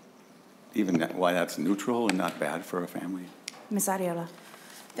neutral and not bad for a family? Ms. Arriola.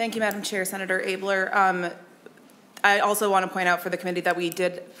 Thank you, Madam Chair, Senator Abler. I also want to point out for the committee that we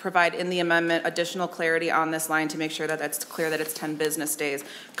did provide in the amendment additional clarity on this line to make sure that that's clear that it's 10 business days.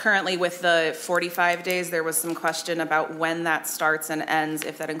 Currently with the 45 days, there was some question about when that starts and ends,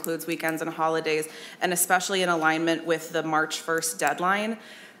 if that includes weekends and holidays, and especially in alignment with the March 1st deadline.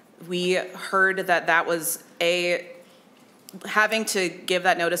 We heard that that was having to give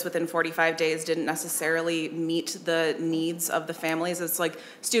that notice within 45 days didn't necessarily meet the needs of the families. It's like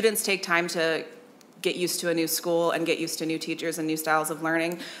students take time to get used to a new school and get used to new teachers and new styles of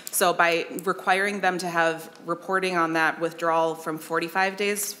learning. So by requiring them to have reporting on that withdrawal from 45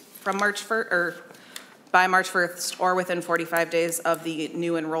 days from March 1st, or by March 1st, or within 45 days of the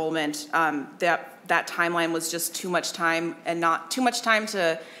new enrollment, that timeline was just too much time, and not too much time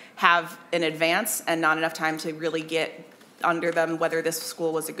to have in advance and not enough time to really get under them whether this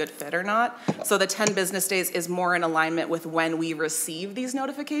school was a good fit or not. So the 10 business days is more in alignment with when we receive these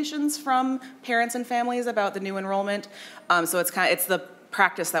notifications from parents and families about the new enrollment. So it's the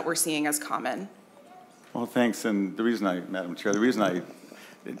practice that we're seeing as common. Well, thanks. And the reason Madam Chair,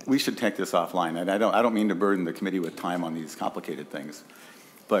 we should take this offline. And I don't mean to burden the committee with time on these complicated things,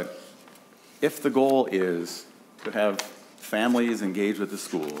 but if the goal is to have families engage with the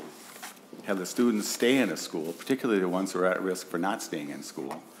school, have the students stay in a school, particularly the ones who are at risk for not staying in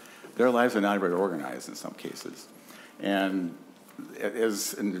school, their lives are not very organized in some cases. And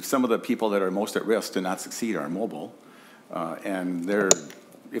some of the people that are most at risk to not succeed are mobile, and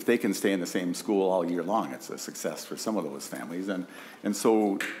if they can stay in the same school all year long, it's a success for some of those families. And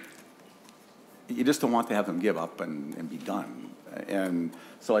so you just don't want to have them give up and be done. And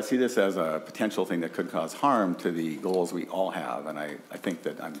so I see this as a potential thing that could cause harm to the goals we all have, and I think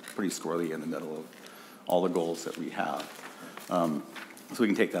that I'm pretty squarely in the middle of all the goals that we have. So we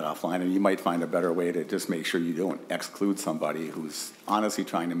can take that offline, and you might find a better way to just make sure you don't exclude somebody who's honestly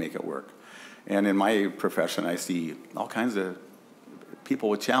trying to make it work. And in my profession, I see all kinds of people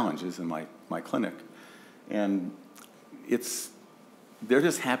with challenges in my clinic, and they're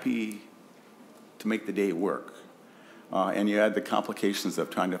just happy to make the day work. And you add the complications of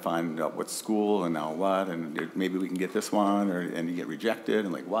trying to find out what school and now what, and maybe we can get this one, and you get rejected,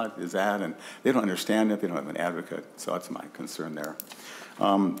 and like, what is that? And they don't understand it, they don't have an advocate, so that's my concern there.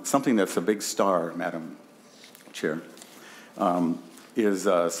 Something that's a big star, Madam Chair, is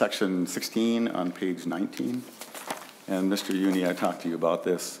section 16 on page 19. And Mr. Uni, I talked to you about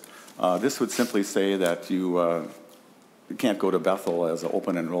this. This would simply say that you can't go to Bethel as an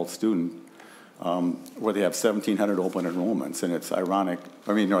open enrolled student, where they have 1,700 open enrollments, and it's ironic,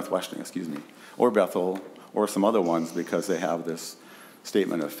 Northwestern, excuse me, or Bethel, or some other ones, because they have this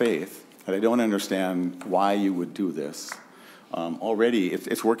statement of faith, and I don't understand why you would do this. Already,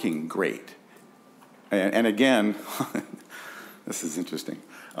 it's working great. And again, this is interesting,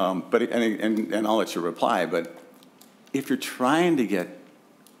 and I'll let you reply, but if you're trying to get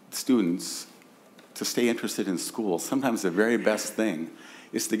students to stay interested in school, sometimes the very best thing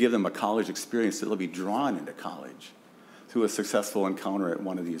is to give them a college experience that they'll be drawn into college through a successful encounter at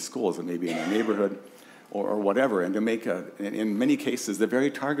one of these schools, and maybe in a neighborhood or whatever, and to make in many cases, the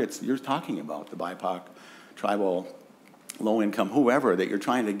very targets you're talking about, the BIPOC, tribal, low income, whoever that you're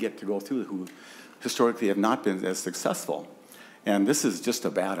trying to get to go through, who historically have not been as successful. And this is just a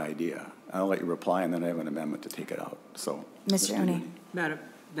bad idea. I'll let you reply, and then I have an amendment to take it out. So, Mr. Uni.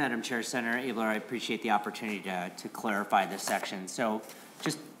 Madam Chair, Senator Abler, I appreciate the opportunity to clarify this section. So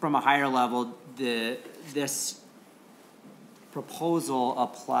just from a higher level, this proposal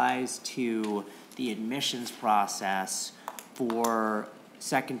applies to the admissions process for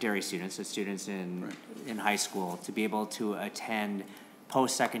secondary students, so students in high school, to be able to attend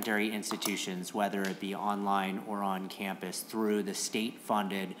post-secondary institutions, whether it be online or on campus, through the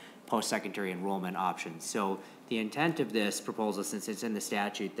state-funded post-secondary enrollment options. So the intent of this proposal, since it's in the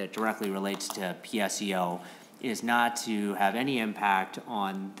statute that directly relates to PSEO, is not to have any impact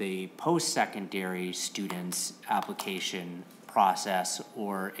on the post-secondary students' application process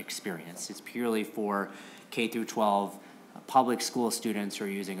or experience. It's purely for K through 12 public school students who are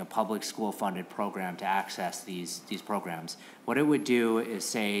using a public school funded program to access these programs. What it would do is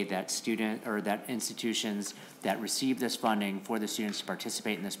say that that institutions that receive this funding for the students to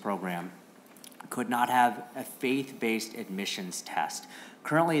participate in this program could not have a faith-based admissions test.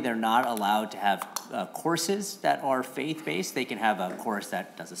 Currently, they're not allowed to have courses that are faith-based. They can have a course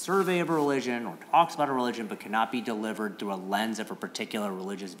that does a survey of a religion or talks about a religion, but cannot be delivered through a lens of a particular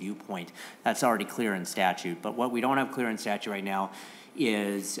religious viewpoint. That's already clear in statute. But what we don't have clear in statute right now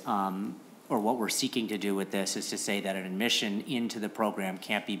is, or what we're seeking to do with this, is to say that an admission into the program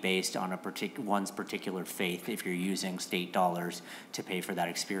can't be based on one's particular faith if you're using state dollars to pay for that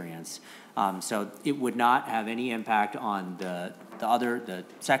experience. So it would not have any impact on the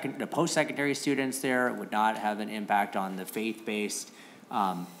post-secondary students there. It would not have an impact on the faith-based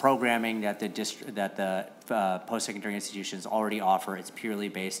programming that the post-secondary institutions already offer. It's purely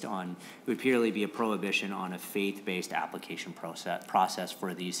based on, it would purely be a prohibition on a faith-based application process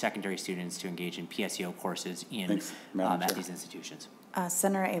for the secondary students to engage in PSEO courses at these institutions.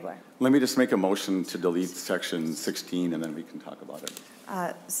 Senator Abler. Let me just make a motion to delete section 16, and then we can talk about it.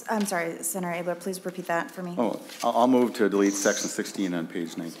 I'm sorry, Senator Abler, please repeat that for me. Oh, I'll move to delete section 16 on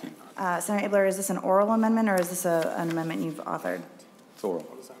page 19. Senator Abler, is this an oral amendment, or is this an amendment you've authored? It's oral.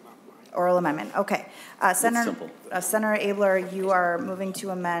 Oral amendment, okay. Senator Abler, you are moving to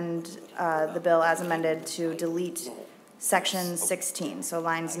amend the bill as amended to delete section 16, so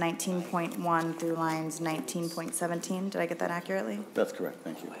lines 19.1 through lines 19.17. Did I get that accurately? That's correct,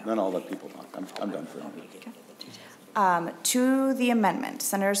 thank you. Then I'll let people talk. I'm done for now. Okay. To the amendment,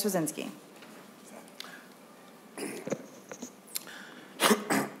 Senator Cwodzinski.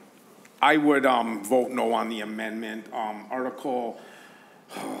 I would vote no on the amendment. Article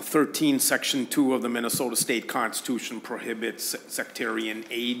 13, Section 2 of the Minnesota State Constitution prohibits sectarian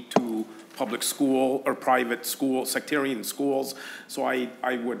aid to public school or private school, sectarian schools. So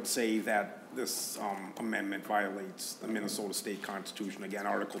I would say that this amendment violates the Minnesota State Constitution. Again,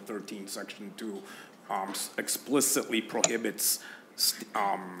 Article 13, Section 2 explicitly prohibits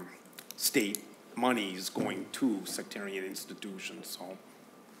state monies going to sectarian institutions. So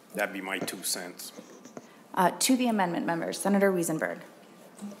that'd be my 2 cents. To the amendment, members, Senator Wiesenberg.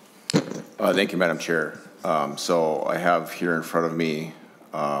 Thank you, Madam Chair. So I have here in front of me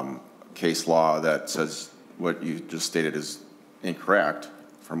case law that says what you just stated is incorrect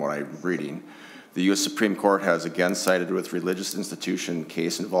from what I'm reading. The U.S. Supreme Court has again sided with religious institution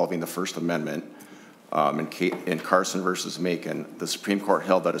case involving the First Amendment. In Carson versus Macon, the Supreme Court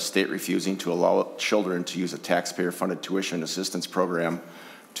held that a state refusing to allow children to use a taxpayer-funded tuition assistance program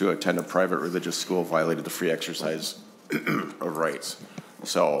to attend a private religious school violated the free exercise of rights.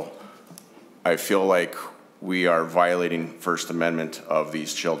 So I feel like we are violating First Amendment of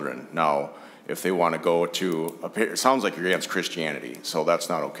these children. Now, if they want to go to, it sounds like you're against Christianity, so that's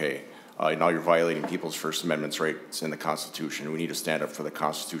not okay. Now you're violating people's First Amendment rights in the Constitution. We need to stand up for the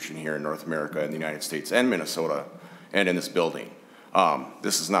Constitution here in North America and the United States and Minnesota and in this building.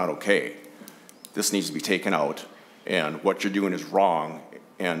 This is not okay. This needs to be taken out, and what you're doing is wrong,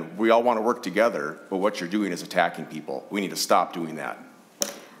 and we all want to work together, but what you're doing is attacking people. We need to stop doing that.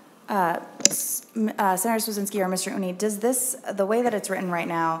 Senator Cwodzinski or Mr. Uni, does this, the way that it's written right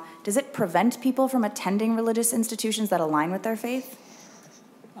now, does it prevent people from attending religious institutions that align with their faith?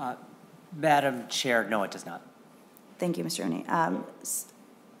 Madam Chair, no, it does not. Thank you, Mr. Uni.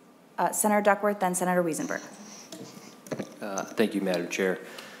 Senator Duckworth, then Senator Wiesenberg. Thank you, Madam Chair.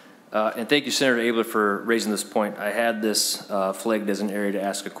 And thank you, Senator Abler, for raising this point. I had this flagged as an area to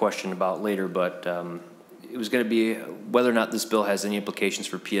ask a question about later, but it was going to be whether or not this bill has any implications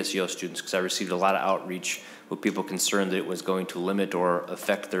for PSEO students, because I received a lot of outreach with people concerned that it was going to limit or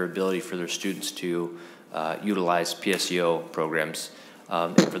affect their ability for their students to utilize PSEO programs.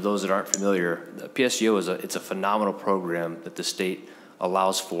 And for those that aren't familiar, PSEO it's a phenomenal program that the state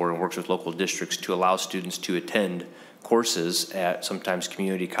allows for and works with local districts to allow students to attend courses at sometimes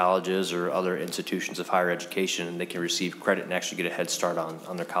community colleges or other institutions of higher education, and they can receive credit and actually get a head start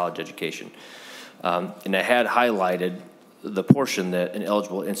on their college education. And I had highlighted the portion that an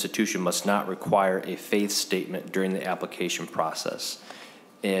eligible institution must not require a faith statement during the application process.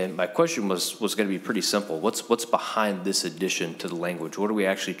 And my question was going to be pretty simple. What's behind this addition to the language? What are we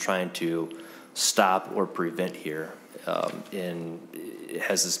actually trying to stop or prevent here? And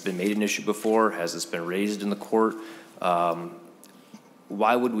has this been made an issue before? Has this been raised in the court?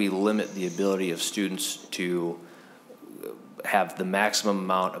 Why would we limit the ability of students to have the maximum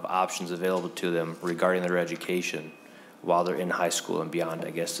amount of options available to them regarding their education while they're in high school and beyond, I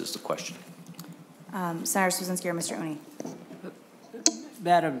guess is the question. Senator Cwodzinski or Mr. Uni?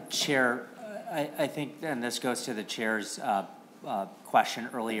 Madam Chair, I think, and this goes to the chair's question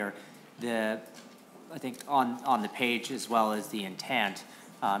earlier, I think on the page as well as the intent,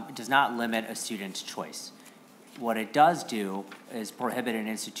 it does not limit a student's choice. What it does do is prohibit an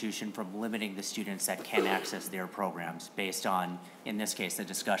institution from limiting the students that can access their programs based on, in this case, the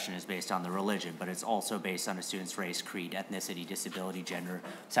discussion is based on the religion, but it's also based on a student's race, creed, ethnicity, disability, gender,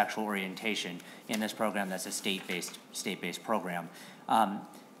 sexual orientation. In this program, that's a state-based program.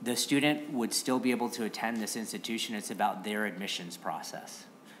 The student would still be able to attend this institution. It's about their admissions process.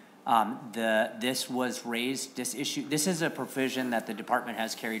 This was raised, this is a provision that the department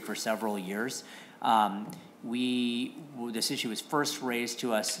has carried for several years. This issue was first raised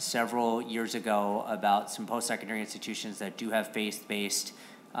to us several years ago about some post-secondary institutions that do have faith-based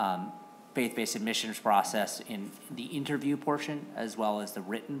admissions process in the interview portion as well as the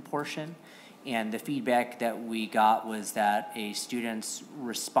written portion. And the feedback that we got was that a student's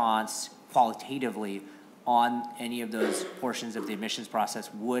response qualitatively on any of those portions of the admissions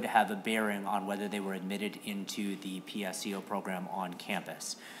process would have a bearing on whether they were admitted into the PSEO program on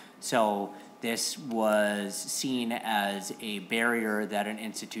campus. So this was seen as a barrier that an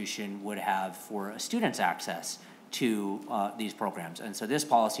institution would have for a student's access to these programs. And so this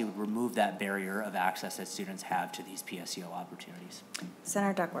policy would remove that barrier of access that students have to these PSEO opportunities.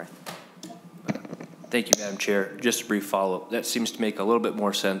 Senator Duckworth. Thank you, Madam Chair. Just a brief follow-up. That seems to make a little bit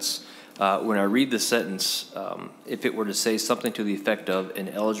more sense. When I read the sentence, if it were to say something to the effect of an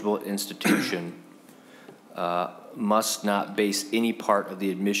eligible institution must not base any part of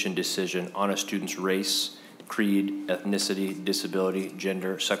the admission decision on a student's race, creed, ethnicity, disability,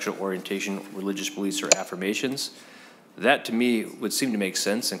 gender, sexual orientation, religious beliefs, or affirmations. That, to me, would seem to make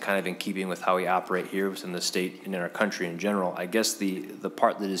sense and kind of in keeping with how we operate here within the state and in our country in general. I guess the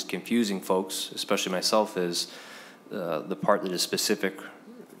part that is confusing folks, especially myself, is the part that is specific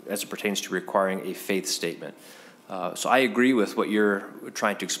as it pertains to requiring a faith statement. So I agree with what you're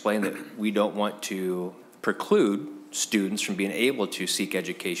trying to explain, that we don't want to preclude students from being able to seek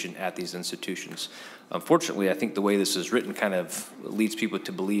education at these institutions. Unfortunately, I think the way this is written kind of leads people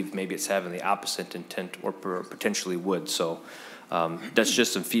to believe maybe it's having the opposite intent or potentially would. So that's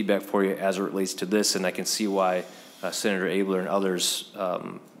just some feedback for you as it relates to this, and I can see why Senator Abler and others,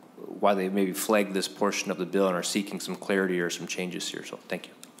 why they maybe flagged this portion of the bill and are seeking some clarity or some changes here. So thank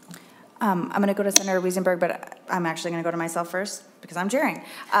you. I'm going to go to Senator Wiesenberg, but I'm actually going to go to myself first because I'm chairing.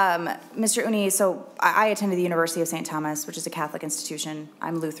 Mr. Uni, so I attended the University of St. Thomas, which is a Catholic institution.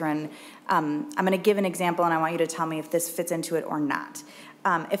 I'm Lutheran. I'm going to give an example, and I want you to tell me if this fits into it or not.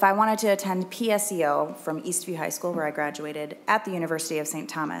 If I wanted to attend PSEO from Eastview High School, where I graduated, at the University of St.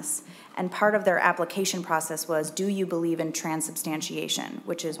 Thomas, and part of their application process was, do you believe in transubstantiation,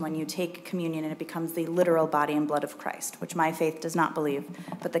 which is when you take communion and it becomes the literal body and blood of Christ, which my faith does not believe,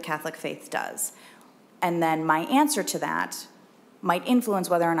 but the Catholic faith does. And then my answer to that might influence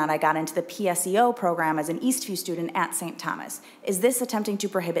whether or not I got into the PSEO program as an Eastview student at St. Thomas. Is this attempting to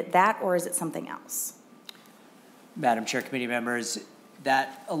prohibit that, or is it something else? Madam Chair, committee members,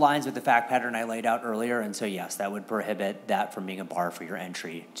 that aligns with the fact pattern I laid out earlier, and so yes, that would prohibit that from being a bar for your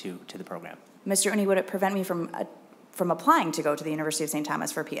entry to the program. Mr. Uni, would it prevent me from applying to go to the University of St.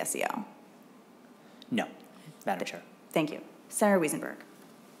 Thomas for PSEO? No, Madam Chair. Thank you. Senator Wiesenberg.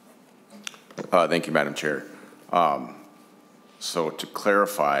 Thank you, Madam Chair. So to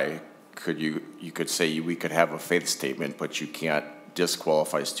clarify, you could say we could have a faith statement, but you can't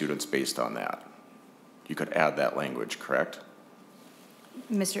disqualify students based on that. You could add that language, correct?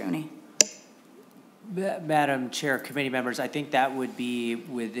 Mr. Uni. Madam Chair, committee members, I think that would be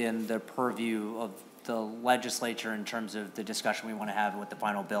within the purview of the legislature in terms of the discussion we want to have and what the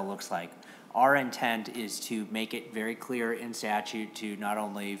final bill looks like. Our intent is to make it very clear in statute to not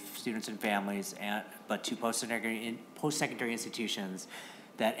only students and families, but to post-secondary institutions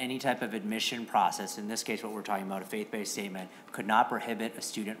that any type of admission process, in this case what we're talking about, a faith-based statement, could not prohibit a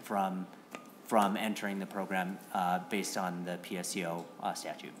student from entering the program based on the PSEO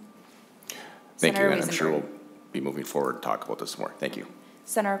statute. Thank you, Senator and I'm sure Wiesenberg. we'll be moving forward and talk about this more. Thank you.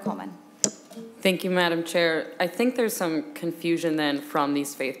 Senator Coleman. Thank you, Madam Chair. I think there's some confusion then from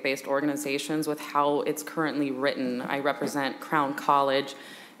these faith-based organizations with how it's currently written. I represent Crown College,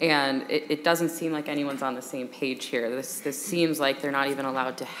 and it doesn't seem like anyone's on the same page here. This seems like they're not even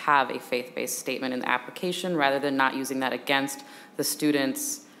allowed to have a faith-based statement in the application rather than not using that against the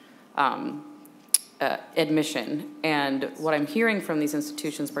students' admission. And what I'm hearing from these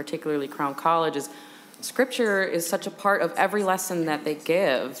institutions, particularly Crown College, is Scripture is such a part of every lesson that they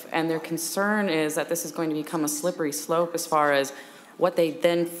give, and their concern is that this is going to become a slippery slope as far as what they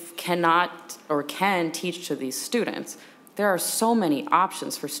then cannot or can teach to these students. There are so many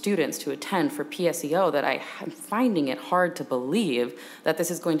options for students to attend for PSEO that I am finding it hard to believe that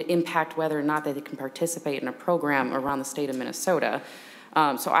this is going to impact whether or not they can participate in a program around the state of Minnesota.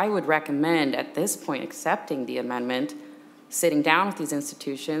 So I would recommend at this point accepting the amendment, sitting down with these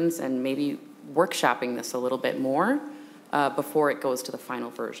institutions and maybe workshopping this a little bit more before it goes to the final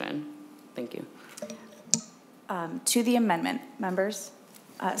version. Thank you. To the amendment, members.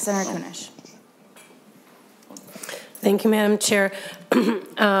 Senator Kunish. Thank you, Madam Chair.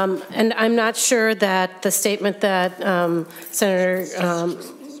 And I'm not sure that the statement that Senator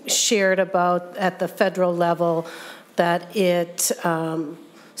shared about at the federal level, that it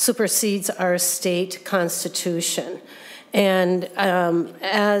supersedes our state constitution. And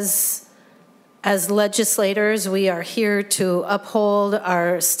as legislators, we are here to uphold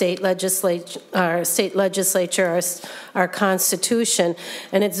our state legislature, our Constitution,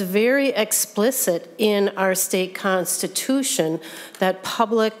 and it's very explicit in our state Constitution that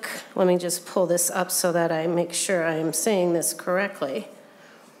public, let me just pull this up so that I make sure I am saying this correctly.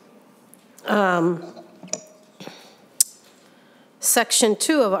 Section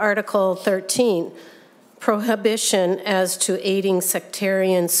 2 of Article 13, prohibition as to aiding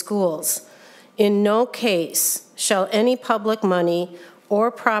sectarian schools. In no case shall any public money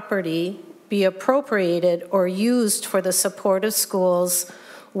or property be appropriated or used for the support of schools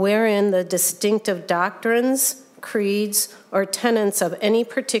wherein the distinctive doctrines, creeds, or tenets of any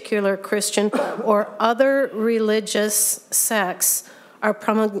particular Christian or other religious sects are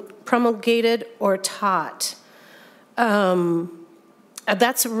promulgated or taught.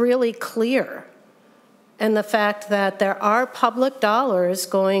 That's really clear. And the fact that there are public dollars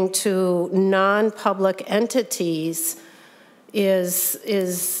going to non-public entities is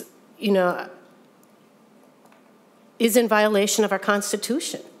in violation of our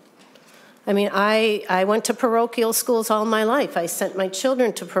Constitution. I mean, I went to parochial schools all my life. I sent my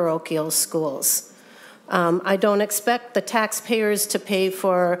children to parochial schools. I don't expect the taxpayers to pay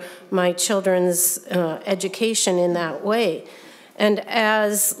for my children's education in that way. And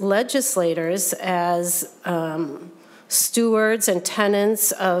as legislators, as stewards and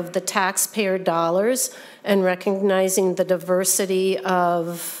tenants of the taxpayer dollars and recognizing the diversity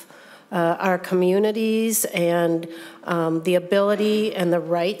of our communities and the ability and the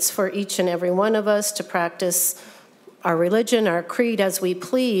rights for each and every one of us to practice our religion, our creed as we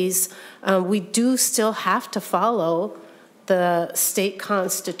please, we do still have to follow the state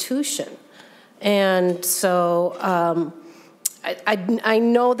constitution. And so I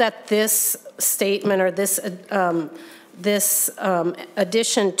know that this statement or this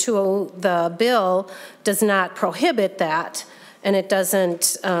addition to the bill does not prohibit that, and it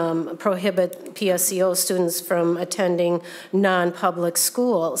doesn't prohibit PSEO students from attending non-public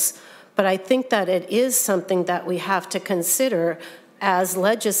schools. But I think that it is something that we have to consider as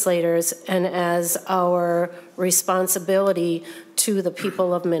legislators and as our responsibility to the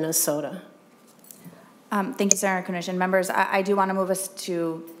people of Minnesota. Thank you, Senator Kunish. And members, I do want to move us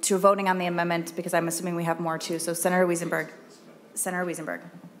to voting on the amendment because I'm assuming we have more too. So Senator Wiesenberg. Senator Wiesenberg.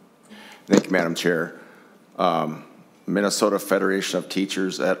 Thank you, Madam Chair. Minnesota Federation of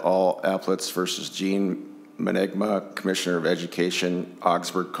Teachers et al. Applets versus Gene Menegma, Commissioner of Education,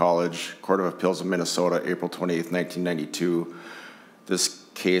 Augsburg College, Court of Appeals of Minnesota, April 28, 1992. This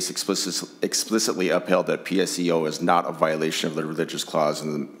case explicitly upheld that PSEO is not a violation of the religious clause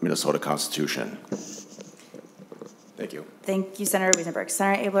in the Minnesota Constitution. Thank you. Thank you, Senator Wiesenberg.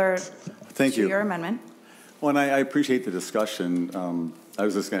 Senator Abler, Thank you. to your amendment. Well, and I appreciate the discussion. I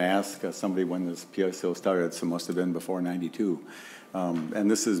was just going to ask somebody when this PSO started, so it must have been before 92. And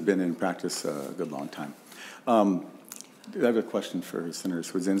this has been in practice a good long time. I have a question for Senator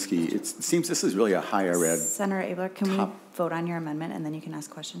Cwodzinski. It seems this is really a higher ed. Senator Abler, can we vote on your amendment and then you can ask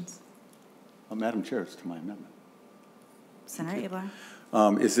questions? Madam Chair, it's to my amendment. Senator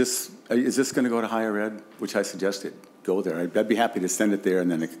Abler. Is this going to go to higher ed, which I suggested go there? I'd be happy to send it there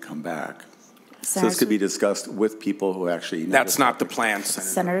and then it could come back. So this could be discussed with people who actually know. That's not the plan,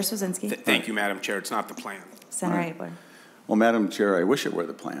 Senator. Senator Cwodzinski. Thank you, Madam Chair. It's not the plan. Senator Abler. Well, Madam Chair, I wish it were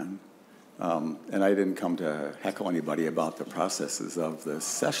the plan. And I didn't come to heckle anybody about the processes of the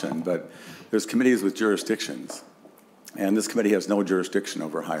session, but there's committees with jurisdictions. And this committee has no jurisdiction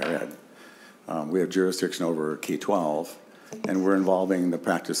over higher ed. We have jurisdiction over K-12, and we're involving the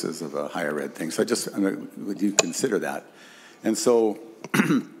practices of a higher ed thing. So would you consider that? And so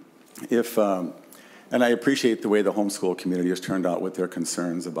and I appreciate the way the homeschool community has turned out with their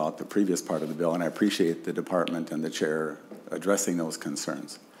concerns about the previous part of the bill, and I appreciate the department and the chair addressing those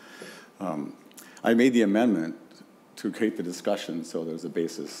concerns. I made the amendment to create the discussion so there's a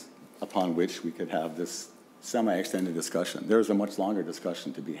basis upon which we could have this semi-extended discussion. There's a much longer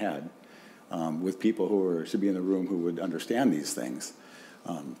discussion to be had with people who should be in the room who would understand these things.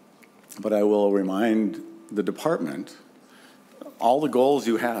 But I will remind the department, all the goals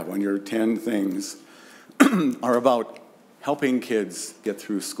you have on your 10 things are about helping kids get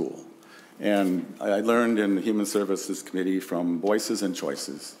through school. And I learned in the Human Services Committee from Voices and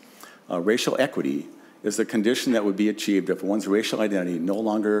Choices, racial equity is a condition that would be achieved if one's racial identity no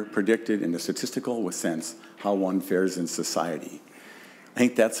longer predicted in a statistical sense how one fares in society. I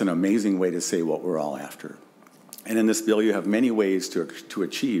think that's an amazing way to say what we're all after. And in this bill, you have many ways to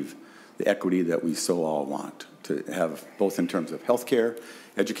achieve the equity that we so all want, to have both in terms of healthcare,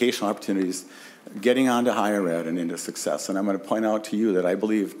 educational opportunities, getting on to higher ed and into success. And I'm going to point out to you that I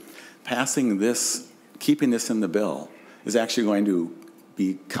believe passing this, keeping this in the bill, is actually going to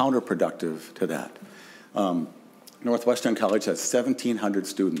be counterproductive to that. Northwestern College has 1,700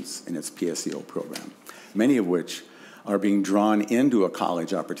 students in its PSEO program, many of which are being drawn into a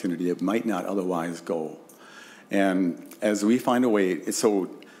college opportunity that might not otherwise go. And as we find a way, it's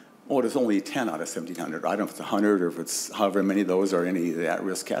only 10 out of 1,700. I don't know if it's 100 or if it's however many of those are in any of the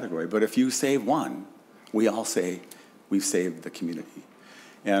at-risk category. But if you save one, we all say we've saved the community.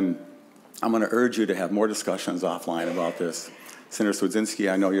 And I'm going to urge you to have more discussions offline about this. Senator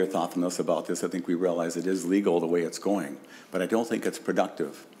Cwodzinski, I know your thoughtfulness about this. I think we realize it is legal the way it's going, but I don't think it's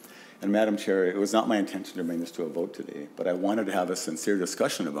productive. And Madam Chair, it was not my intention to bring this to a vote today, but I wanted to have a sincere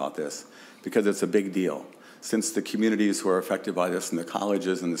discussion about this because it's a big deal. Since the communities who are affected by this and the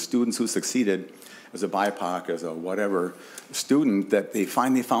colleges and the students who succeeded as a BIPOC, as a whatever student, that they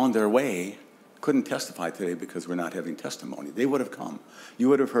finally found their way, couldn't testify today because we're not having testimony. They would have come. You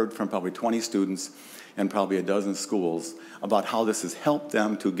would have heard from probably 20 students and probably a dozen schools about how this has helped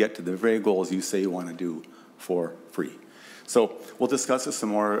them to get to the very goals you say you want to do for free. So we'll discuss this some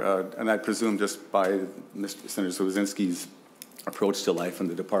more, and I presume just by Mr. Senator Cwodzinski's approach to life and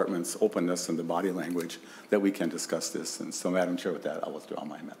the department's openness and the body language that we can discuss this. And so, Madam Chair, with that, I'll withdraw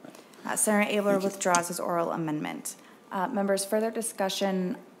my amendment. Senator Abler withdraws his oral amendment. Members, further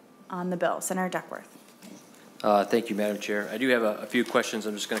discussion on the bill. Senator Duckworth. Thank you, Madam Chair. I do have a few questions.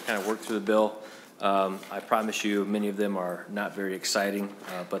 I'm just going to kind of work through the bill. I promise you many of them are not very exciting,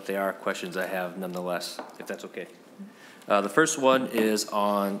 but they are questions I have nonetheless, if that's okay. The first one is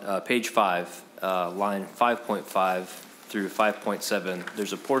on page 5, line 5.5 through 5.7.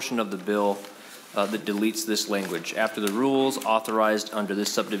 There's a portion of the bill that deletes this language. After the rules authorized under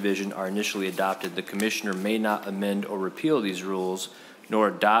this subdivision are initially adopted, the commissioner may not amend or repeal these rules nor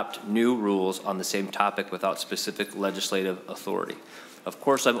adopt new rules on the same topic without specific legislative authority. Of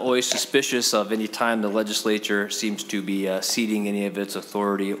course, I'm always suspicious of any time the legislature seems to be ceding any of its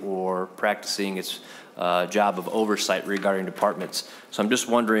authority or practicing its job of oversight regarding departments. So I'm just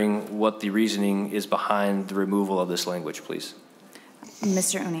wondering what the reasoning is behind the removal of this language, please.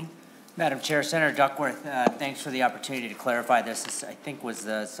 Mr. Uni. Madam Chair, Senator Duckworth, thanks for the opportunity to clarify this. This, I think, was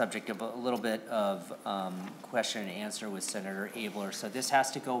the subject of a little bit of question and answer with Senator Abler. So this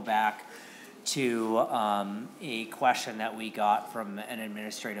has to go back to a question that we got from an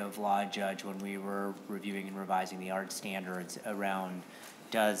administrative law judge when we were reviewing and revising the art standards around,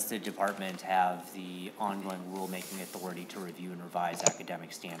 does the department have the ongoing rulemaking authority to review and revise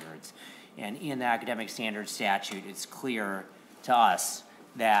academic standards? And in the academic standards statute, it's clear to us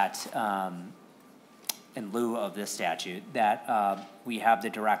that, in lieu of this statute, that we have the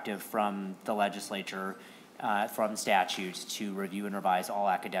directive from the legislature, from statute, to review and revise all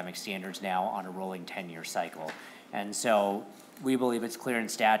academic standards now on a rolling 10-year cycle. And so we believe it's clear in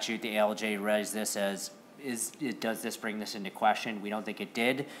statute. The ALJ raised this as, does this bring this into question? We don't think it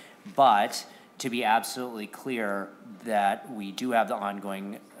did, but to be absolutely clear that we do have the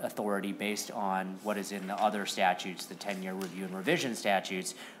ongoing authority based on what is in the other statutes, the 10-year review and revision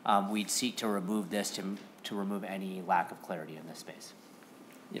statutes, we'd seek to remove this to remove any lack of clarity in this space.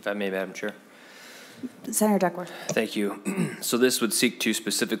 If I may, Madam Chair. Senator Duckworth. Thank you. So this would seek to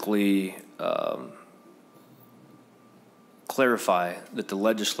specifically clarify that the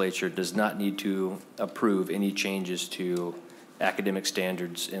legislature does not need to approve any changes to academic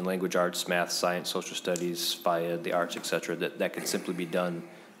standards in language arts, math, science, social studies, via the arts, et cetera, that can simply be done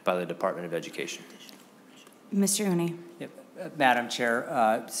by the Department of Education. Mr. Uni. Yep. Madam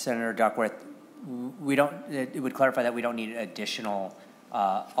Chair, Senator Duckworth, it would clarify that we don't need additional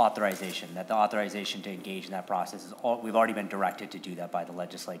authorization, that the authorization to engage in that process is we've already been directed to do that by the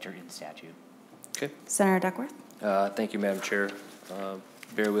legislature in statute. Okay. Senator Duckworth. Thank you, Madam Chair.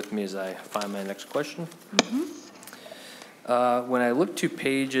 Bear with me as I find my next question. When I look to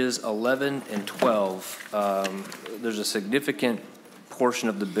pages 11 and 12, there's a significant portion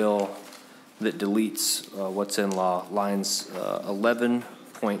of the bill that deletes what's in law, lines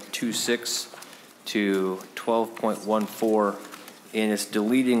 11.26 to 12.14, and it's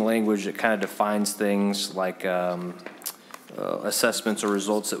deleting language that kind of defines things like assessments or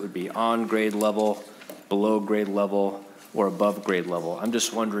results that would be on grade level, below grade level, or above grade level. I'm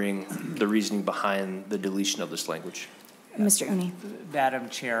just wondering the reasoning behind the deletion of this language. Mr. Uni. Madam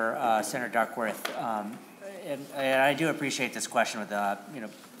Chair, Senator Duckworth, and I do appreciate this question with,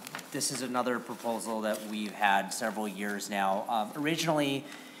 this is another proposal that we've had several years now. Originally,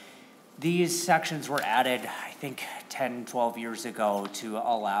 these sections were added, I think, 10, 12 years ago to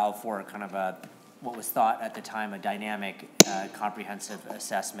allow for kind of what was thought at the time, a dynamic, comprehensive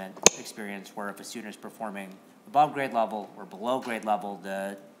assessment experience where if a student is performing above grade level or below grade level,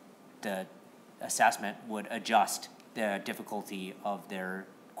 the assessment would adjust the difficulty of their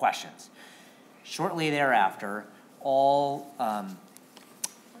questions. Shortly thereafter, all, I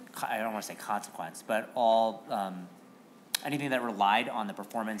don't want to say consequence, but all anything that relied on the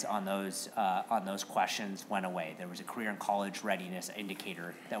performance on those questions went away. There was a career and college readiness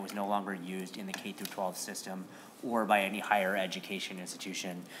indicator that was no longer used in the K through 12 system or by any higher education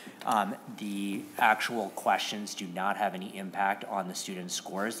institution. The actual questions do not have any impact on the student's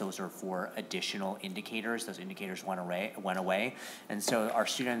scores. Those are for additional indicators. Those indicators went away. And so our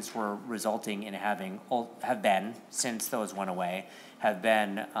students were resulting in have been, since those went away, have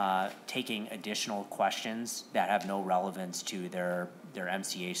been taking additional questions that have no relevance to their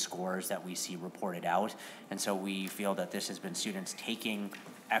MCA scores that we see reported out. And so we feel that this has been students taking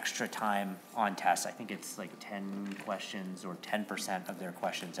extra time on tests. I think it's like 10 questions or 10% of their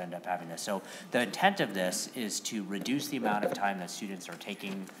questions end up having this. So the intent of this is to reduce the amount of time that students are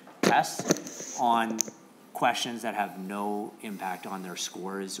taking tests on questions that have no impact on their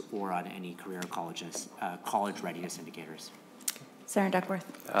scores or on any career colleges, college readiness indicators. Senator Duckworth.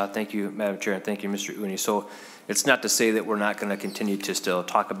 Thank you, Madam Chair, and thank you, Mr. Uni. So it's not to say that we're not going to continue to still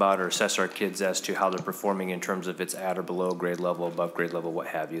talk about or assess our kids as to how they're performing in terms of it's at or below grade level, above grade level, what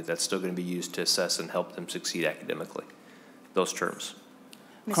have you. That's still going to be used to assess and help them succeed academically, those terms.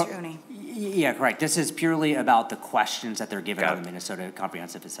 Mr. Uni. Yeah, correct. This is purely about the questions that they're given on the Minnesota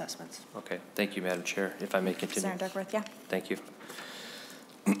Comprehensive Assessments. Okay. Thank you, Madam Chair. If I may continue. Senator Duckworth, yeah. Thank you.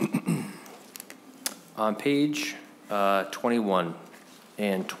 On page 21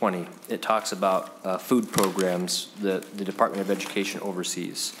 and 20, it talks about food programs that the Department of Education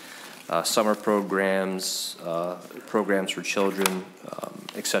oversees. Summer programs, programs for children,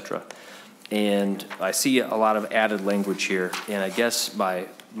 et cetera. And I see a lot of added language here, and I guess my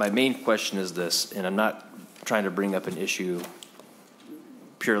main question is this, and I'm not trying to bring up an issue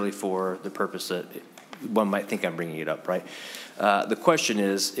purely for the purpose that one might think I'm bringing it up, right? The question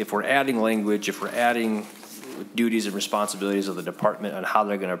is, if we're adding language, if we're adding duties and responsibilities of the department on how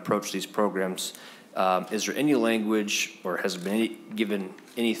they're going to approach these programs, is there any language or has been given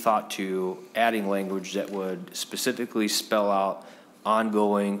any thought to adding language that would specifically spell out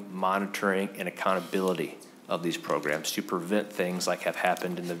ongoing monitoring and accountability of these programs to prevent things like have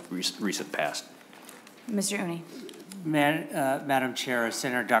happened in the recent past? Mr. Uni. Madam Chair,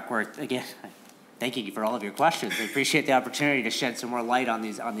 Senator Duckworth, again, Thank you for all of your questions. I appreciate the opportunity to shed some more light on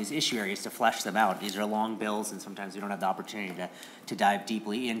these issue areas, to flesh them out. These are long bills, and sometimes we don't have the opportunity to dive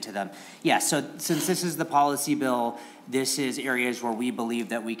deeply into them. Yeah, so since this is the policy bill, this is areas where we believe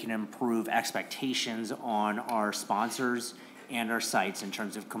that we can improve expectations on our sponsors and our sites in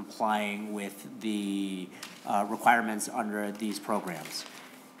terms of complying with the requirements under these programs.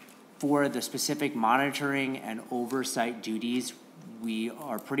 For the specific monitoring and oversight duties, we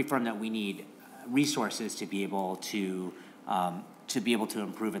are pretty firm that we need resources to be able to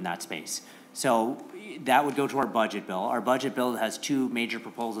improve in that space. So that would go to our budget bill. Our budget bill has two major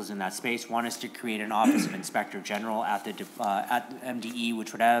proposals in that space. One is to create an Office of Inspector General at MDE,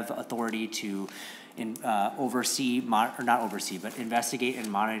 which would have authority to investigate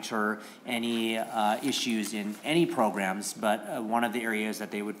and monitor any issues in any programs, but one of the areas that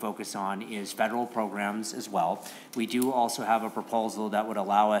they would focus on is federal programs as well. We do also have a proposal that would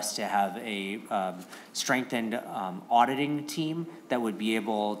allow us to have a strengthened auditing team that would be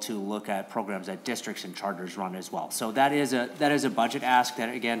able to look at programs that districts and charters run as well. So that is a budget ask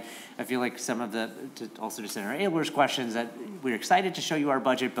that, again, I feel like some of also to Senator Abler's questions, that we're excited to show you our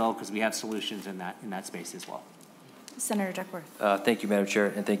budget bill because we have solutions in that space as well. Senator Duckworth. Thank you, Madam Chair,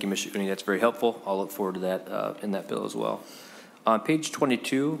 and thank you, Mr. Cooney. That's very helpful. I'll look forward to that in that bill as well. On page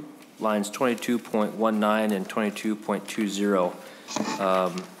 22, lines 22.19 and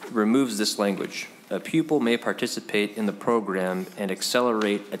 22.20 removes this language. A pupil may participate in the program and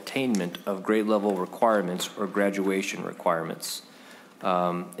accelerate attainment of grade level requirements or graduation requirements.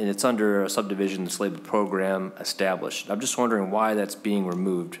 And it's under a subdivision that's labeled program established. I'm just wondering why that's being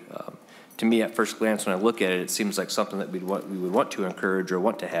removed. To me, at first glance, when I look at it, it seems like something that we would want to encourage or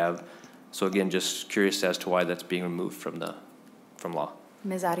want to have. So again, just curious as to why that's being removed from law.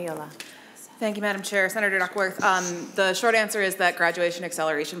 Ms. Arriola. Thank you, Madam Chair. Senator Duckworth, the short answer is that graduation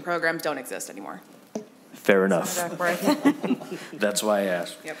acceleration programs don't exist anymore. Fair enough. Senator Duckworth. That's why I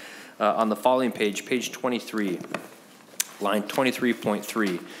asked. Yep. On the following page, page 23, line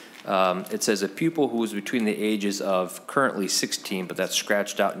 23.3, it says a pupil who is between the ages of currently 16, but that's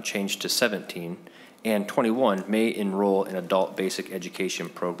scratched out and changed to 17, and 21 may enroll in adult basic education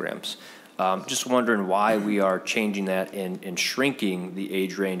programs. Just wondering why we are changing that and shrinking the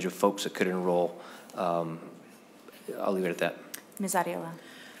age range of folks that could enroll. I'll leave it at that. Ms. Arriola.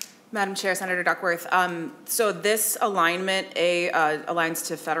 Madam Chair, Senator Duckworth, so this alignment aligns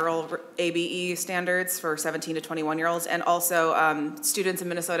to federal ABE standards for 17 to 21-year-olds, and also students in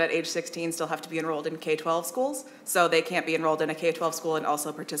Minnesota at age 16 still have to be enrolled in K-12 schools, so they can't be enrolled in a K-12 school and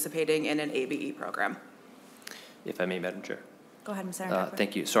also participating in an ABE program. If I may, Madam Chair. Go ahead, Ms. Senator.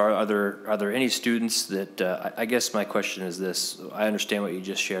 Thank you. So are there any students that, I guess my question is this, I understand what you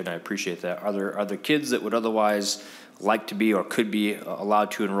just shared and I appreciate that. Are there kids that would otherwise like to be or could be allowed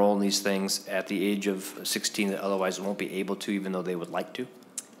to enroll in these things at the age of 16 that otherwise won't be able to, even though they would like to?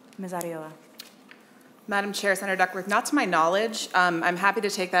 Ms. Arriola. Madam Chair, Senator Duckworth, not to my knowledge. I'm happy to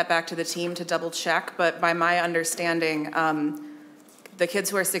take that back to the team to double check, but by my understanding, the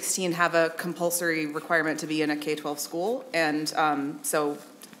kids who are 16 have a compulsory requirement to be in a K-12 school, and so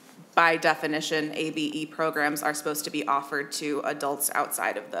by definition, ABE programs are supposed to be offered to adults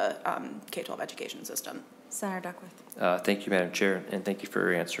outside of the K-12 education system. Senator Duckworth. Thank you, Madam Chair, and thank you for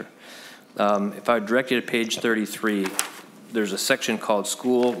your answer. If I direct you to page 33, there's a section called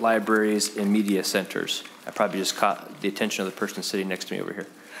School, Libraries, and Media Centers. I probably just caught the attention of the person sitting next to me over here.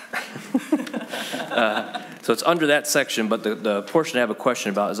 So it's under that section, but the portion I have a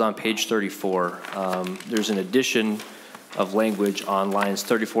question about is on page 34. There's an addition of language on lines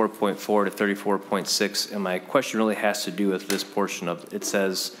 34.4 to 34.6, and my question really has to do with this portion of it. It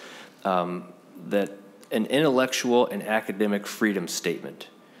says that an intellectual and academic freedom statement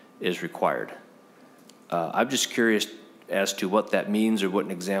is required. I'm just curious as to what that means or what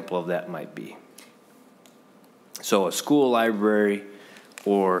an example of that might be. So a school library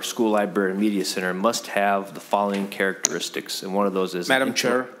or school library media center must have the following characteristics, and one of those is— Madam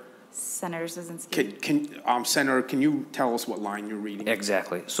Chair? Senator Cwodzinski. Senator, can you tell us what line you're reading?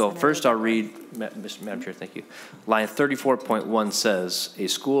 Exactly. So first I'll read, Madam Chair, thank you. Line 34.1 says, a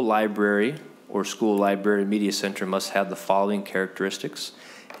school library or school library media center must have the following characteristics.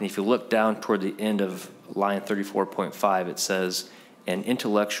 And if you look down toward the end of line 34.5, it says, an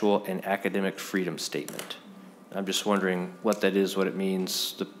intellectual and academic freedom statement. I'm just wondering what that is, what it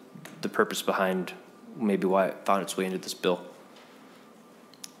means, the purpose behind maybe why it found its way into this bill.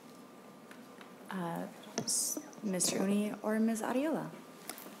 Mr. Uni or Ms. Arriola.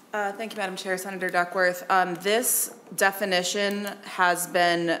 Thank you, Madam Chair. Senator Duckworth. This definition has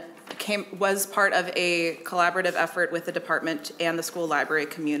been was part of a collaborative effort with the department and the school library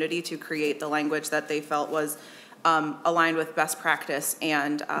community to create the language that they felt was aligned with best practice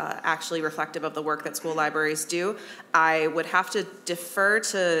and actually reflective of the work that school libraries do. I would have to defer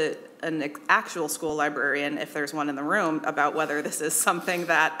to an actual school librarian, if there's one in the room, about whether this is something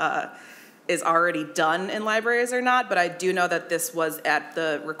that is already done in libraries or not, but I do know that this was at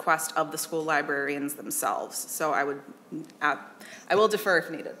the request of the school librarians themselves. So I will defer if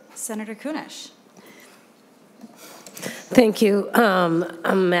needed. Senator Kunish. Thank you,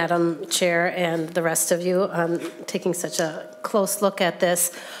 Madam Chair, and the rest of you taking such a close look at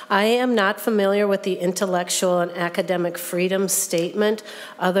this. I am not familiar with the intellectual and academic freedom statement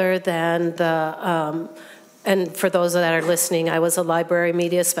other than the and for those that are listening, I was a library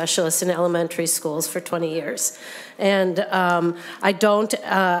media specialist in elementary schools for 20 years. And I don't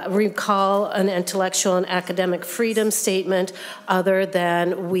recall an intellectual and academic freedom statement other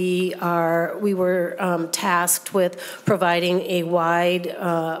than we were tasked with providing a wide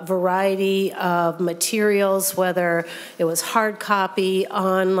variety of materials, whether it was hard copy,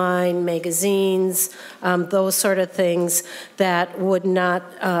 online, magazines, those sort of things that would not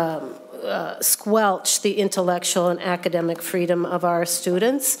squelch the intellectual and academic freedom of our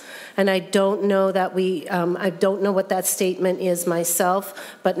students. And I don't know that I don't know what that statement is myself,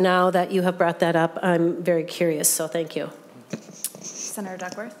 but now that you have brought that up, I'm very curious, so thank you. Senator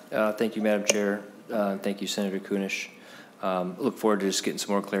Duckworth. Thank you, Madam Chair. Thank you, Senator Kunish. Look forward to just getting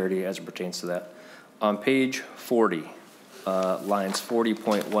some more clarity as it pertains to that. On page 40, lines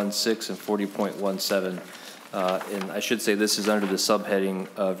 40.16 and 40.17, and I should say this is under the subheading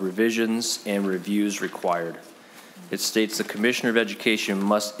of revisions and reviews required. It states the Commissioner of Education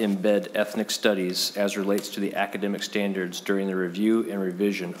must embed ethnic studies as relates to the academic standards during the review and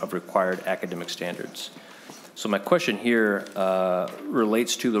revision of required academic standards. So my question here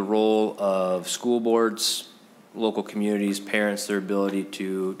relates to the role of school boards, local communities, parents, their ability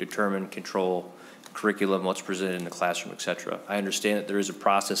to determine, control curriculum, what's presented in the classroom, et cetera. I understand that there is a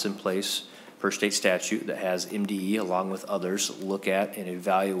process in place per state statute that has MDE along with others look at and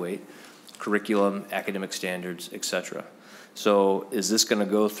evaluate curriculum, academic standards, et cetera. So is this going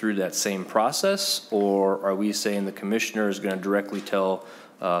to go through that same process, or are we saying the commissioner is going to directly tell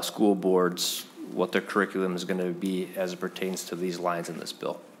school boards what their curriculum is going to be as it pertains to these lines in this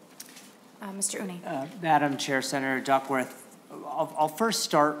bill? Mr. Uni. Madam Chair, Senator Duckworth, I'll first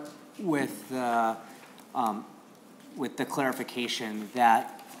start with the clarification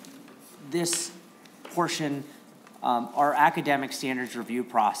that this portion, our academic standards review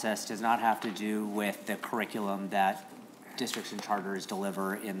process does not have to do with the curriculum that districts and charters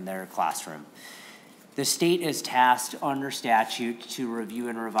deliver in their classroom. The state is tasked under statute to review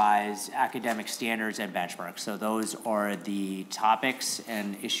and revise academic standards and benchmarks. So those are the topics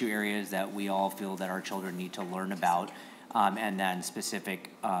and issue areas that we all feel that our children need to learn about, and then specific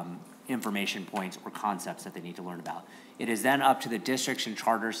information points or concepts that they need to learn about. It is then up to the districts and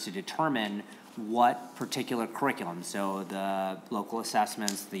charters to determine what particular curriculum, so the local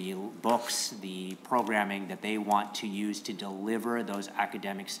assessments, the books, the programming that they want to use to deliver those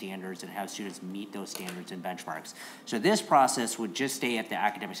academic standards and have students meet those standards and benchmarks. So this process would just stay at the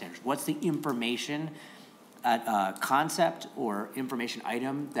academic standards. What's the information concept or information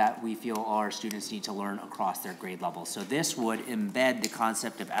item that we feel our students need to learn across their grade level? So this would embed the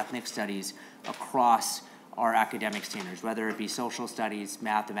concept of ethnic studies across our academic standards, whether it be social studies,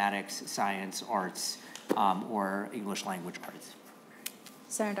 mathematics, science, arts, or English language arts.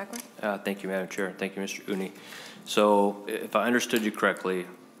 Senator Duckworth. Thank you, Madam Chair. Thank you, Mr. Uni. So if I understood you correctly,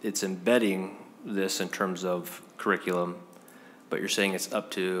 it's embedding this in terms of curriculum, but you're saying it's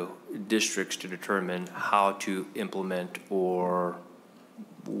up to districts to determine how to implement or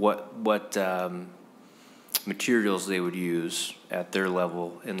what materials they would use at their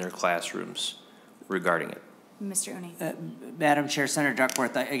level in their classrooms regarding it. Mr. Uni. Madam Chair, Senator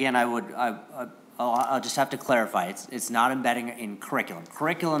Duckworth, again, I'll just have to clarify. It's not embedding in curriculum.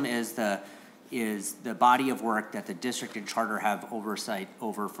 Curriculum is the body of work that the district and charter have oversight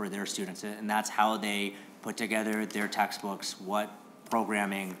over for their students, and that's how they put together their textbooks, what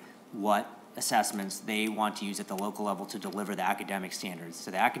programming, what assessments they want to use at the local level to deliver the academic standards.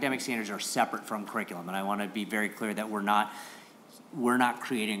 So the academic standards are separate from curriculum, and I want to be very clear that we're not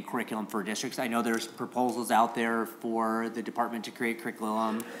creating curriculum for districts. I know there's proposals out there for the department to create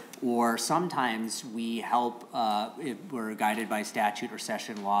curriculum, or sometimes we help, if we're guided by statute or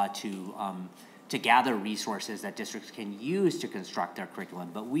session law to gather resources that districts can use to construct their curriculum.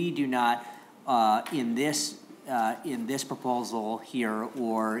 But we do not, in this proposal here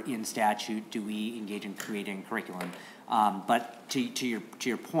or in statute, do we engage in creating curriculum. But to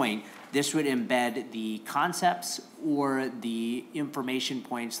your point, this would embed the concepts or the information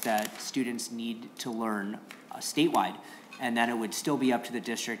points that students need to learn statewide, and then it would still be up to the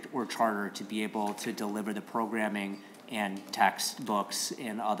district or charter to be able to deliver the programming and textbooks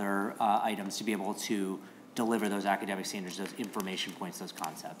and other items to be able to deliver those academic standards, those information points, those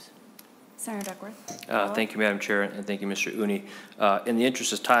concepts. Senator Duckworth. Thank you, Madam Chair, and thank you, Mr. Uni. In the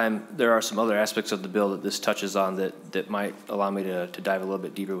interest of time, there are some other aspects of the bill that this touches on that might allow me to dive a little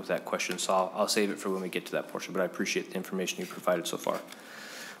bit deeper with that question, so I'll save it for when we get to that portion, but I appreciate the information you provided so far.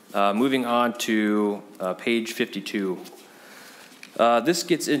 Moving on to page 52. This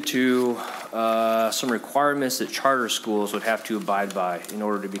gets into some requirements that charter schools would have to abide by in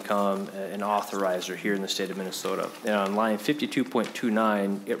order to become an authorizer here in the state of Minnesota. And on line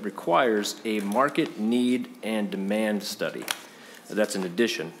 52.29, it requires a market need and demand study. That's an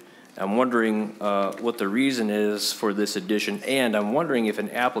addition. I'm wondering what the reason is for this addition, and I'm wondering if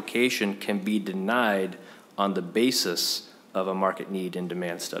an application can be denied on the basis of a market need and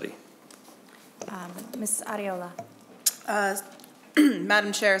demand study. Ms. Ariola.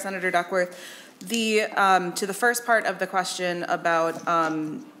 Madam Chair, Senator Duckworth, the the first part of the question about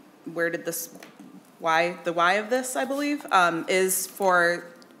where did this, why of this, I believe, is for,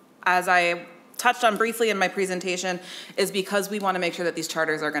 as I touched on briefly in my presentation, is because we want to make sure that these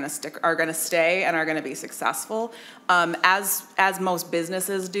charters are going to stay and are going to be successful. As most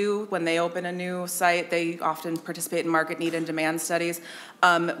businesses do when they open a new site, they often participate in market need and demand studies.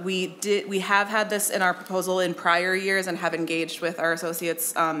 We have had this in our proposal in prior years and have engaged with our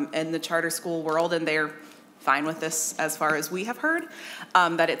associates in the charter school world, and they're fine with this as far as we have heard,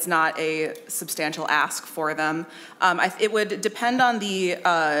 that it's not a substantial ask for them. It would depend on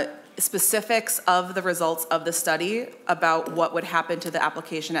the specifics of the results of the study about what would happen to the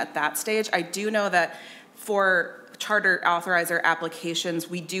application at that stage. I do know that for charter authorizer applications,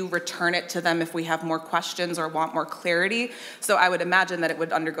 we do return it to them if we have more questions or want more clarity. So I would imagine that it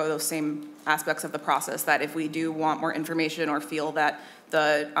would undergo those same aspects of the process, that if we do want more information or feel that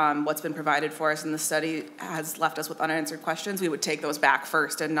the what's been provided for us in the study has left us with unanswered questions, we would take those back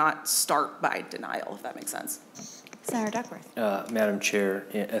first and not start by denial, if that makes sense. Senator Duckworth. Madam Chair,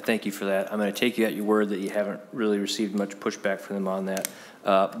 thank you for that. I'm going to take you at your word that you haven't really received much pushback from them on that.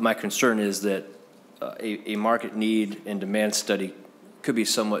 My concern is that a market need and demand study could be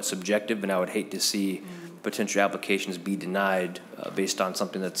somewhat subjective, and I would hate to see potential applications be denied based on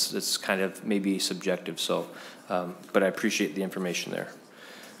something that's kind of maybe subjective. So, but I appreciate the information there.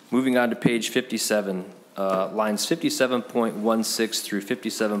 Moving on to page 57, lines 57.16 through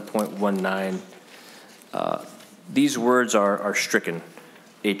 57.19. These words are stricken.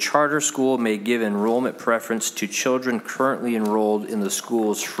 A charter school may give enrollment preference to children currently enrolled in the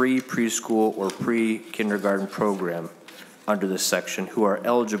school's free preschool or pre-kindergarten program under this section who are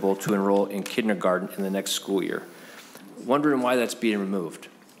eligible to enroll in kindergarten in the next school year. Wondering why that's being removed.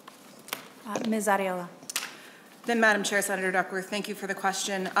 Ms. Ariola. Then, Madam Chair, Senator Duckworth, thank you for the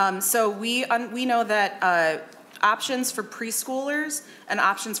question. So we know that options for preschoolers and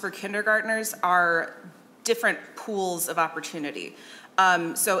options for kindergartners are different pools of opportunity.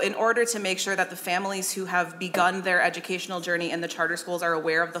 So in order to make sure that the families who have begun their educational journey in the charter schools are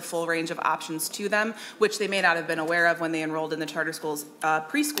aware of the full range of options to them, which they may not have been aware of when they enrolled in the charter school's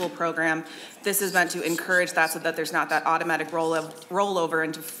preschool program, this is meant to encourage that so that there's not that automatic rollover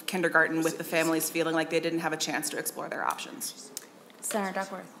into kindergarten with the families feeling like they didn't have a chance to explore their options. Senator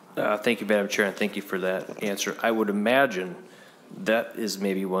Duckworth. Thank you, Madam Chair, and thank you for that answer. I would imagine that is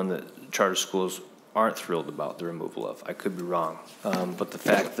maybe one that charter schools aren't thrilled about the removal of. I could be wrong. But the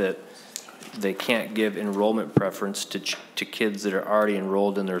fact that they can't give enrollment preference to kids that are already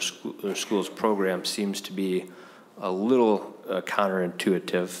enrolled in their school's program seems to be a little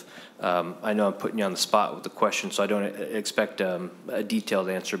counterintuitive. I know I'm putting you on the spot with the question, so I don't expect a detailed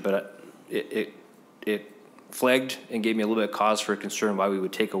answer, but it flagged and gave me a little bit of cause for concern why we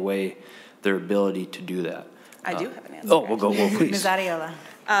would take away their ability to do that. I do have an answer. Oh, well, please. Ms. Ariola.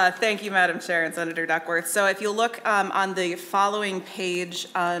 Thank you, Madam Chair and Senator Duckworth. So if you look on the following page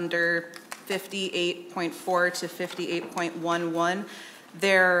under 58.4 to 58.11,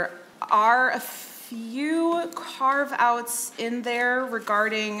 there are a few carve-outs in there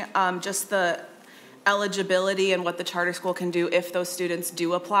regarding just the eligibility and what the charter school can do if those students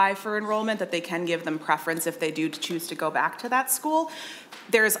do apply for enrollment, that they can give them preference if they do choose to go back to that school.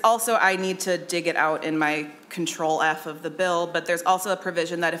 There's also, I need to dig it out in my Control F of the bill, but there's also a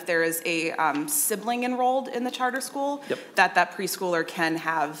provision that if there is a sibling enrolled in the charter school, that preschooler can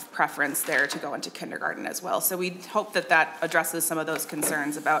have preference there to go into kindergarten as well. So we hope that addresses some of those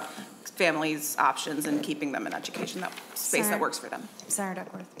concerns about families' options and keeping them in education, that space that works for them. Senator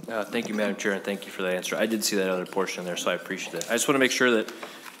Duckworth. Thank you, Madam Chair, and thank you for that answer. I did see that other portion there, so I appreciate that. I just want to make sure that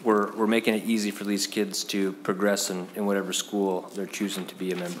we're making it easy for these kids to progress in whatever school they're choosing to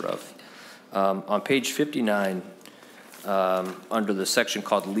be a member of. On page 59, under the section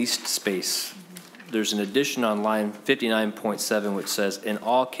called leased space, there's an addition on line 59.7 which says, in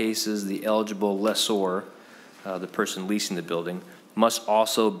all cases, the eligible lessor, the person leasing the building, must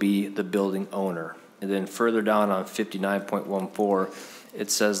also be the building owner. And then further down on 59.14,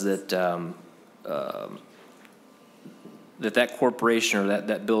 it says that that corporation or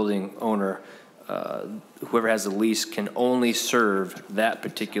that building owner, whoever has the lease, can only serve that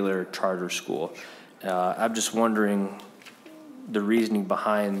particular charter school. I'm just wondering the reasoning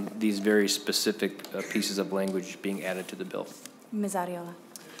behind these very specific pieces of language being added to the bill. Ms. Adiola.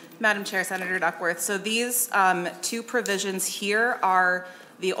 Madam Chair, Senator Duckworth, so these two provisions here are,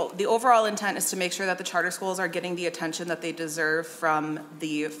 the overall intent is to make sure that the charter schools are getting the attention that they deserve from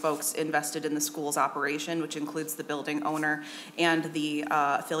the folks invested in the school's operation, which includes the building owner and the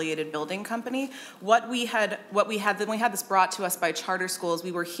affiliated building company. When we had this brought to us by charter schools,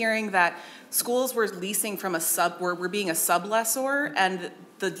 we were hearing that schools were leasing from were being a sublessor, and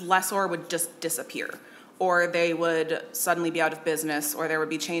the lessor would just disappear, or they would suddenly be out of business, or there would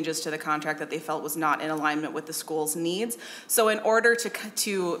be changes to the contract that they felt was not in alignment with the school's needs. So in order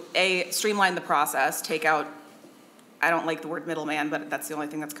to streamline the process, take out, I don't like the word middleman, but that's the only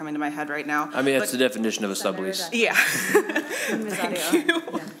thing that's coming to my head right now. I mean, that's the definition of a sublease. Yeah. Thank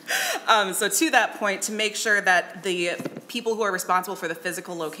you. So to that point, to make sure that the people who are responsible for the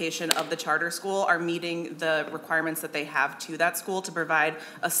physical location of the charter school are meeting the requirements that they have to that school to provide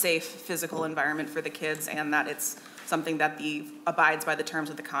a safe physical environment for the kids, and that it's something that abides by the terms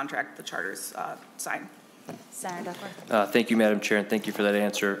of the contract the charters sign. Senator Duckworth. Thank you, Madam Chair, and thank you for that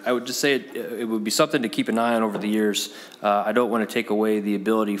answer. I would just say it would be something to keep an eye on over the years. I don't want to take away the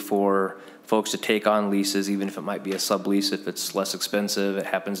ability for folks to take on leases, even if it might be a sublease, if it's less expensive, it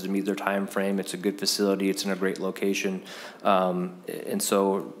happens to meet their time frame, it's a good facility, it's in a great location. And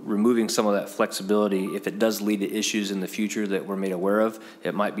so removing some of that flexibility, if it does lead to issues in the future that we're made aware of,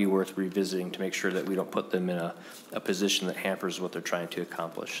 it might be worth revisiting to make sure that we don't put them in a position that hampers what they're trying to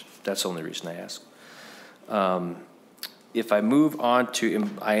accomplish. That's the only reason I ask. If I move on to,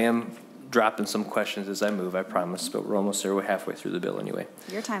 I am dropping some questions as I move, I promise, but we're almost there. We're halfway through the bill anyway.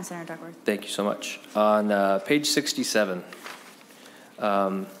 Your time, Senator Duckworth. Thank you so much. On page 67,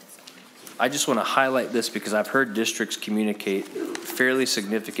 I just want to highlight this because I've heard districts communicate fairly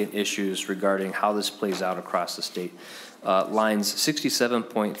significant issues regarding how this plays out across the state. Lines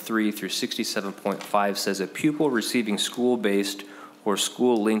 67.3 through 67.5 says a pupil receiving school-based or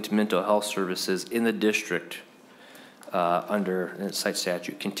school-linked mental health services in the district under site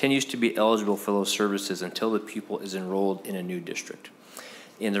statute continues to be eligible for those services until the pupil is enrolled in a new district.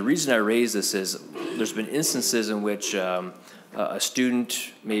 And the reason I raise this is there's been instances in which a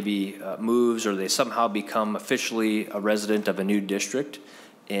student maybe moves, or they somehow become officially a resident of a new district,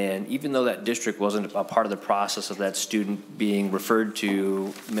 and even though that district wasn't a part of the process of that student being referred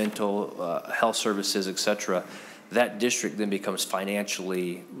to mental health services, et cetera, that district then becomes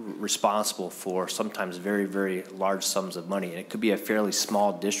financially responsible for sometimes very, very large sums of money. And it could be a fairly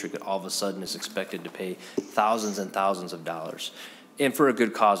small district that all of a sudden is expected to pay thousands and thousands of dollars. And for a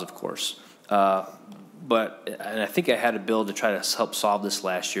good cause, of course. And I think I had a bill to try to help solve this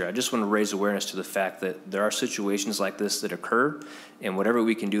last year. I just want to raise awareness to the fact that there are situations like this that occur, and whatever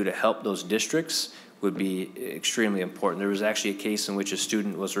we can do to help those districts would be extremely important. There was actually a case in which a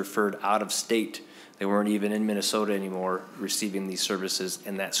student was referred out of state. They weren't even in Minnesota anymore receiving these services,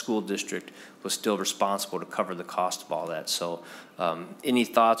 and that school district was still responsible to cover the cost of all that. So any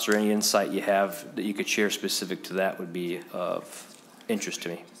thoughts or any insight you have that you could share specific to that would be of interest to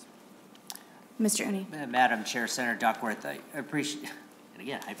me. Mr. Uni. Madam Chair, Senator Duckworth, I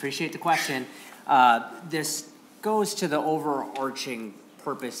appreciate the question. This goes to the overarching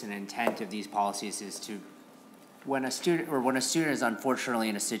purpose and intent of these policies is to when a student is unfortunately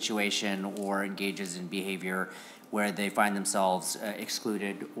in a situation or engages in behavior where they find themselves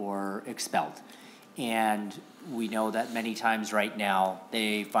excluded or expelled. And we know that many times right now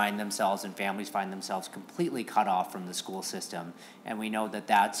they find themselves and families find themselves completely cut off from the school system. And we know that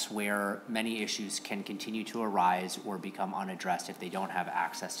that's where many issues can continue to arise or become unaddressed if they don't have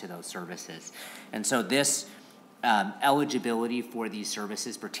access to those services. And so this eligibility for these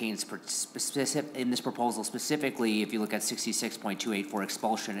services pertains in this proposal specifically, if you look at 66.28 for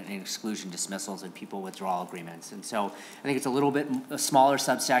expulsion and exclusion dismissals and people withdrawal agreements. And so I think it's a little bit a smaller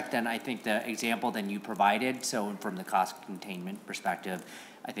subsect than I think the example than you provided. So from the cost containment perspective,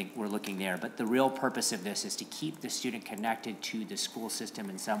 I think we're looking there. But the real purpose of this is to keep the student connected to the school system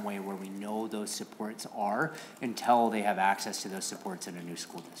in some way where we know those supports are until they have access to those supports in a new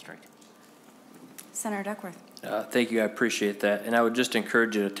school district. Senator Duckworth. Thank you, I appreciate that. And I would just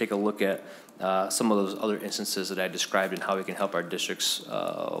encourage you to take a look at some of those other instances that I described and how we can help our districts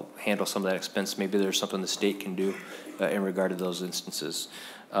handle some of that expense. Maybe there's something the state can do in regard to those instances.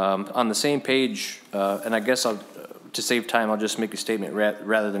 On the same page, and I guess to save time, I'll just make a statement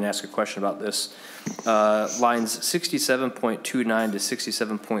rather than ask a question about this. Lines 67.29 to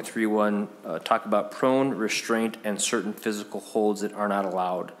 67.31 talk about prone, restraint, and certain physical holds that are not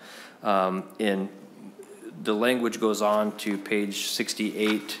allowed. In the language goes on to page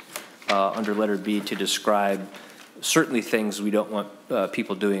 68 under letter B to describe certainly things we don't want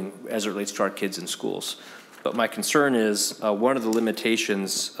people doing as it relates to our kids in schools. But my concern is one of the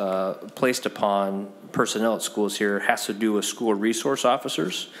limitations placed upon personnel at schools here has to do with school resource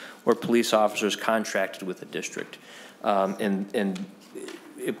officers or police officers contracted with the district. And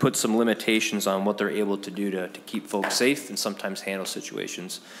it puts some limitations on what they're able to do to keep folks safe and sometimes handle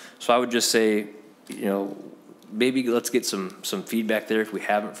situations. So I would just say, you know, maybe let's get some feedback there if we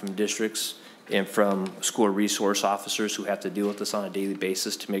haven't from districts and from school resource officers who have to deal with this on a daily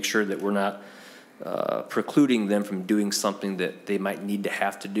basis to make sure that we're not precluding them from doing something that they might need to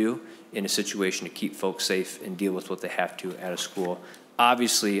have to do in a situation to keep folks safe and deal with what they have to at a school.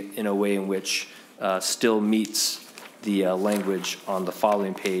 Obviously, in a way in which still meets the language on the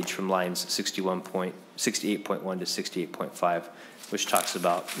following page from lines 68.1 to 68.5, which talks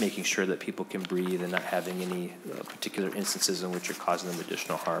about making sure that people can breathe and not having any particular instances in which you're causing them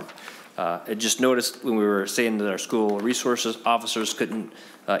additional harm. I just noticed when we were saying that our school resources officers couldn't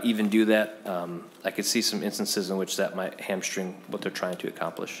even do that, I could see some instances in which that might hamstring what they're trying to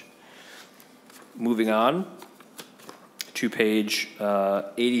accomplish. Moving on to page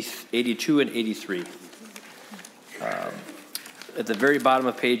 82 and 83. At the very bottom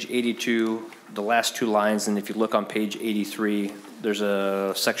of page 82, the last two lines, and if you look on page 83, there's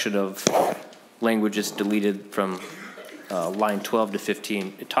a section of language that's deleted from line 12 to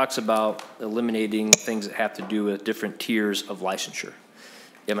 15. It talks about eliminating things that have to do with different tiers of licensure.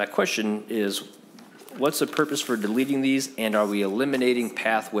 And my question is, what's the purpose for deleting these, and are we eliminating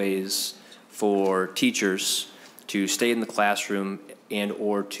pathways for teachers to stay in the classroom and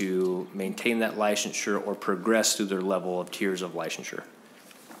or to maintain that licensure or progress through their level of tiers of licensure?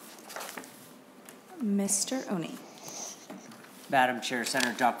 Mr. Oni. Madam Chair,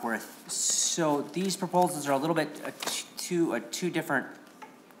 Senator Duckworth, so these proposals are a little bit two different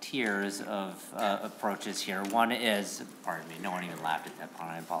tiers of approaches here. One is, pardon me, no one even laughed at that pun,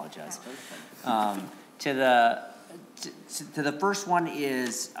 I apologize. To the first one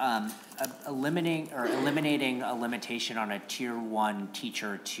is eliminating a limitation on a tier 1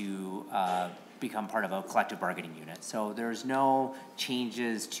 teacher to become part of a collective bargaining unit. So there's no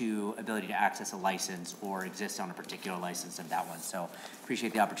changes to ability to access a license or exist on a particular license of that one. So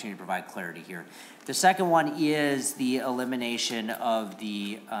appreciate the opportunity to provide clarity here. The second one is the elimination of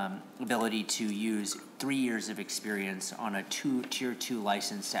the ability to use 3 years of experience on a tier 2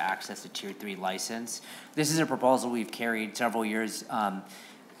 license to access a tier 3 license. This is a proposal we've carried several years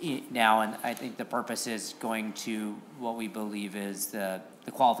now, and I think the purpose is going to what we believe is the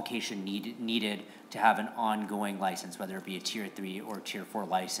qualification needed to have an ongoing license, whether it be a tier 3 or tier 4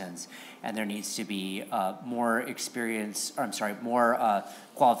 license, and there needs to be more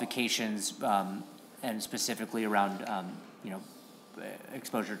qualifications and specifically around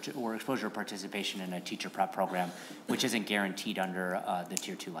exposure to or exposure participation in a teacher prep program, which isn't guaranteed under the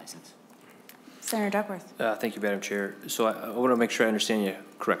tier 2 license. Senator Duckworth. Thank you, Madam Chair. So I want to make sure I understand you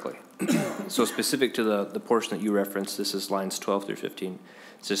correctly. So specific to the portion that you referenced, this is lines 12 through 15.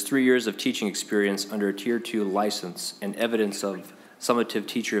 It says 3 years of teaching experience under a tier 2 license and evidence of summative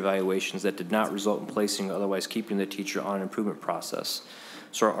teacher evaluations that did not result in placing or otherwise keeping the teacher on an improvement process.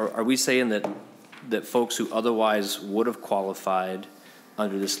 So are we saying that folks who otherwise would have qualified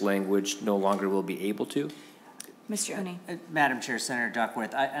under this language no longer will be able to? Mr. Oni. Madam Chair, Senator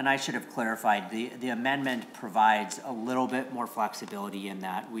Duckworth, I should have clarified, the amendment provides a little bit more flexibility in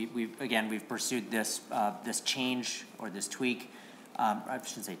that. We've pursued this change or this tweak, I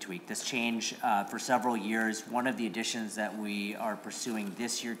shouldn't say tweak, this change for several years. One of the additions that we are pursuing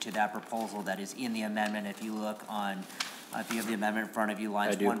this year to that proposal that is in the amendment, if you look on, if you have the amendment in front of you,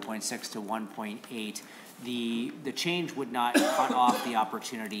 lines 1.6 to 1.8, the change would not cut off the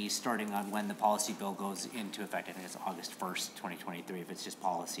opportunity starting on when the policy bill goes into effect. I think it's August 1st, 2023, if it's just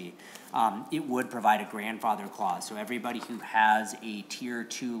policy. It would provide a grandfather clause. So everybody who has a Tier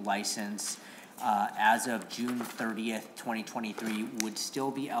 2 license as of June 30th, 2023, would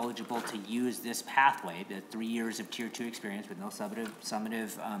still be eligible to use this pathway, the 3 years of Tier 2 experience with no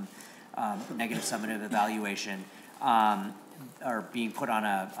negative summative evaluation, or being put on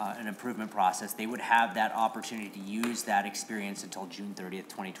an improvement process. They would have that opportunity to use that experience until June 30th,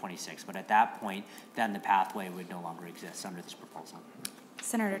 2026. But at that point, then the pathway would no longer exist under this proposal.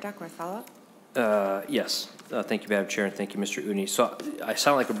 Senator Duckworth, follow-up? Yes. Thank you, Madam Chair, and thank you, Mr. Uni. So I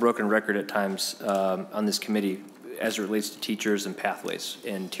sound like a broken record at times on this committee as it relates to teachers and pathways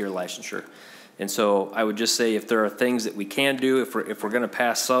and tier licensure. And so I would just say if there are things that we can do, if we're going to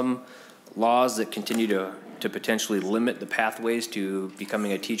pass some laws that continue to potentially limit the pathways to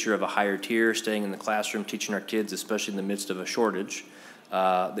becoming a teacher of a higher tier, staying in the classroom, teaching our kids, especially in the midst of a shortage,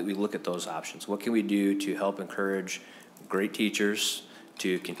 that we look at those options. What can we do to help encourage great teachers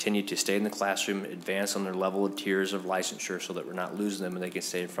to continue to stay in the classroom, advance on their level of tiers of licensure so that we're not losing them and they can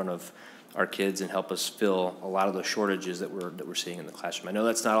stay in front of our kids and help us fill a lot of the shortages that we're seeing in the classroom. I know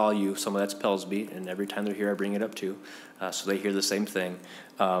that's not all you, some of that's Pellsby, and every time they're here I bring it up too, so they hear the same thing.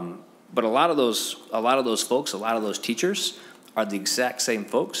 But a lot of those folks, a lot of those teachers are the exact same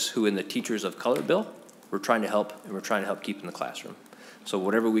folks who in the Teachers of Color bill we're trying to help, and we're trying to help keep in the classroom. So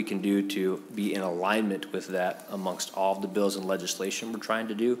whatever we can do to be in alignment with that amongst all of the bills and legislation we're trying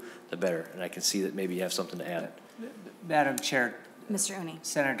to do, the better. And I can see that maybe you have something to add. Madam Chair. Mr. Uni.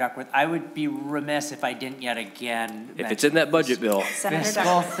 Senator Duckworth, I would be remiss if I didn't yet again. If it's in that budget bill. Senator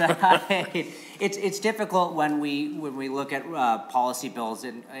Duckworth. It's difficult when we look at policy bills,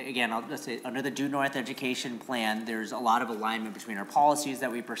 and again, I'll just say under the Due North Education Plan, there's a lot of alignment between our policies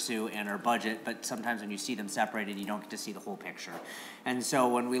that we pursue and our budget, but sometimes when you see them separated, you don't get to see the whole picture. And so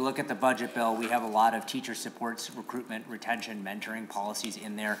when we look at the budget bill, we have a lot of teacher supports, recruitment, retention, mentoring policies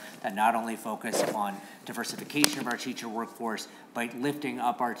in there that not only focus on diversification of our teacher workforce, but lifting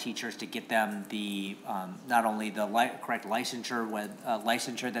up our teachers to get them the not only the correct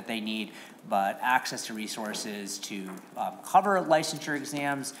licensure that they need, but access to resources to cover licensure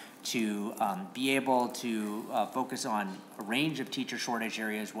exams, to be able to focus on a range of teacher shortage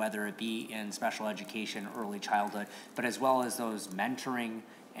areas, whether it be in special education, early childhood, but as well as those mentoring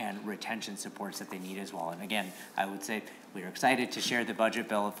and retention supports that they need as well. And again, I would say we are excited to share the budget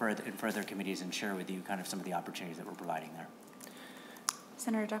bill in further committees and share with you kind of some of the opportunities that we're providing there.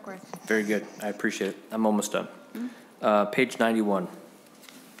 Senator Duckworth. Very good. I appreciate it. I'm almost done. Page 91.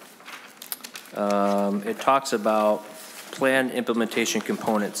 It talks about plan implementation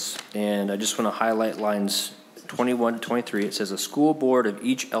components, and I just want to highlight lines 21 to 23. It says a school board of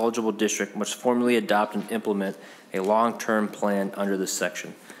each eligible district must formally adopt and implement a long-term plan under this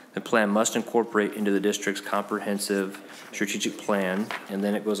section. The plan must incorporate into the district's comprehensive strategic plan, and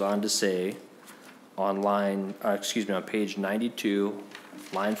then it goes on to say on on page 92,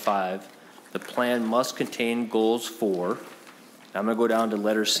 line 5, the plan must contain goals for, I'm going to go down to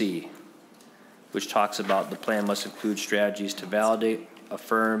letter C, which talks about the plan must include strategies to validate,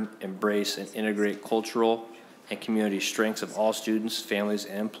 affirm, embrace, and integrate cultural and community strengths of all students, families,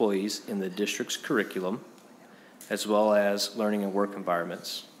 and employees in the district's curriculum, as well as learning and work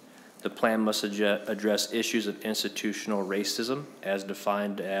environments. The plan must address issues of institutional racism as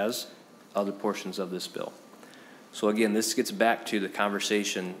defined as other portions of this bill. So again, this gets back to the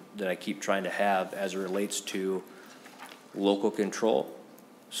conversation that I keep trying to have as it relates to local control,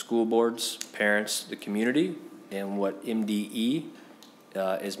 school boards, parents, the community, and what MDE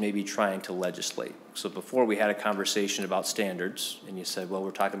is maybe trying to legislate. So before we had a conversation about standards, and you said, well,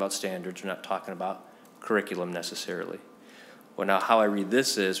 we're talking about standards, we're not talking about curriculum necessarily. Well, now how I read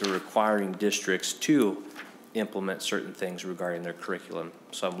this is we're requiring districts to implement certain things regarding their curriculum.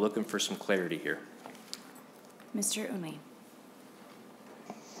 So I'm looking for some clarity here. Mr. Uni.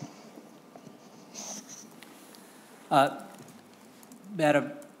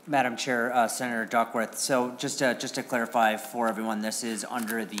 Madam Chair, Senator Duckworth, so just to clarify for everyone, this is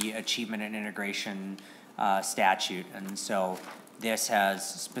under the Achievement and Integration statute, and so this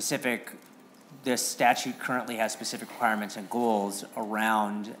statute currently has specific requirements and goals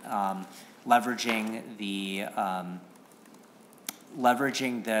around leveraging the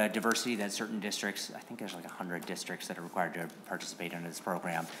diversity that certain districts, I think there's like 100 districts that are required to participate in this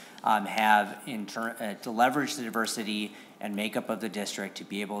program, have to leverage the diversity and makeup of the district to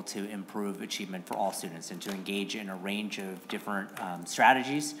be able to improve achievement for all students and to engage in a range of different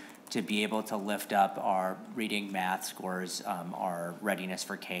strategies to be able to lift up our reading, math scores, our readiness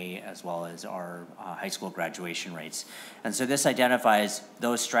for K, as well as our high school graduation rates. And so this identifies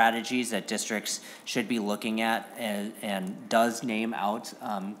those strategies that districts should be looking at, and does name out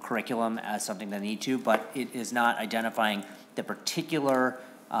curriculum as something they need to, but it is not identifying the particular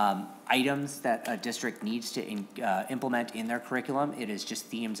items that a district needs to implement in their curriculum. It is just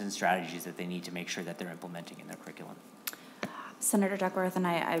themes and strategies that they need to make sure that they're implementing in their curriculum. Senator Duckworth and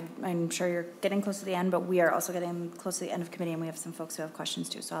I'm sure you're getting close to the end, but we are also getting close to the end of committee, and we have some folks who have questions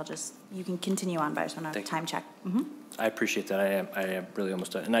too. So you can continue on, but I just want to time check. I appreciate that. I am really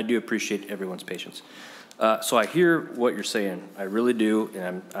almost done, and I do appreciate everyone's patience. So I hear what you're saying. I really do,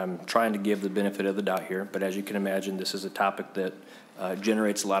 and I'm trying to give the benefit of the doubt here. But as you can imagine, this is a topic that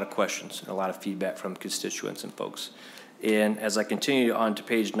generates a lot of questions and a lot of feedback from constituents and folks. And as I continue on to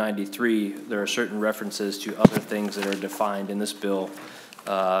page 93, there are certain references to other things that are defined in this bill,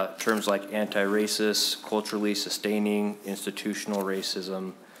 terms like anti-racist, culturally sustaining, institutional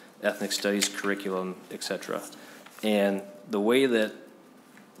racism, ethnic studies curriculum, etc. And the way that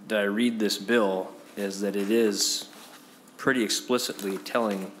I read this bill is that it is pretty explicitly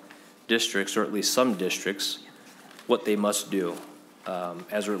telling districts, or at least some districts, what they must do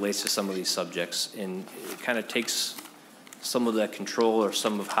as it relates to some of these subjects. And it kind of takes some of that control, or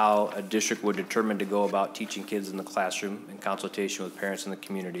some of how a district would determine to go about teaching kids in the classroom in consultation with parents in the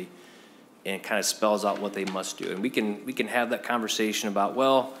community, and kind of spells out what they must do. And we can have that conversation about,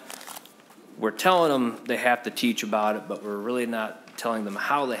 well, we're telling them they have to teach about it, but we're really not telling them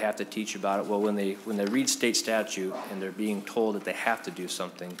how they have to teach about it. Well, when they read state statute and they're being told that they have to do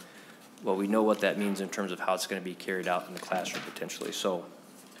something, well, we know what that means in terms of how it's going to be carried out in the classroom potentially. So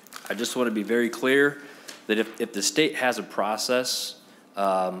I just want to be very clear that if the state has a process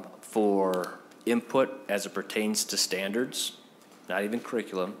for input as it pertains to standards, not even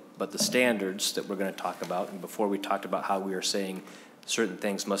curriculum, but the standards that we're going to talk about, and before we talked about how we are saying certain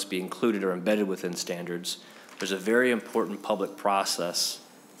things must be included or embedded within standards, there's a very important public process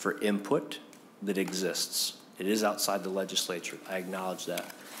for input that exists. It is outside the legislature, I acknowledge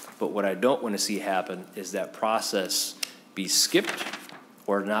that. But what I don't want to see happen is that process be skipped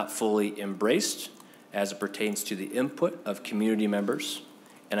or not fully embraced as it pertains to the input of community members.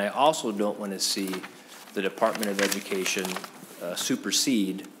 And I also don't want to see the Department of Education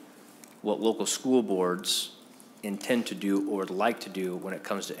supersede what local school boards intend to do or would like to do when it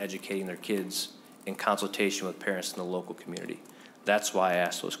comes to educating their kids in consultation with parents in the local community. That's why I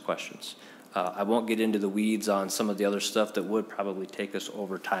asked those questions. I won't get into the weeds on some of the other stuff that would probably take us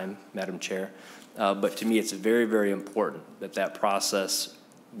over time, Madam Chair. But to me, it's very, very important that that process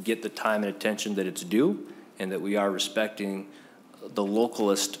get the time and attention that it's due, and that we are respecting the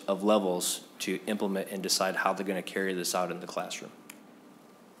localist of levels to implement and decide how they're going to carry this out in the classroom.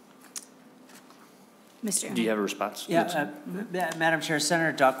 Mr. Do you have a response? Yeah, Madam Chair,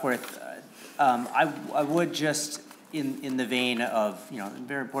 Senator Duckworth, I would just, in the vein of,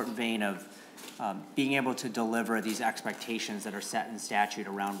 very important vein of being able to deliver these expectations that are set in statute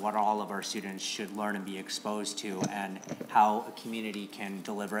around what all of our students should learn and be exposed to, and how a community can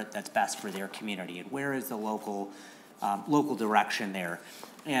deliver it that's best for their community, and where is the local direction there.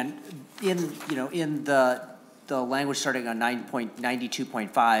 And in the language starting on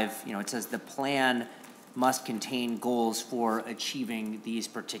 9.92.5, it says the plan must contain goals for achieving these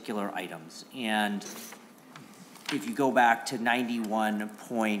particular items. And if you go back to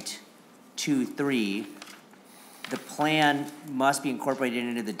 91.23, the plan must be incorporated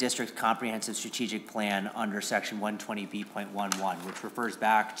into the district's comprehensive strategic plan under section 120B.11, which refers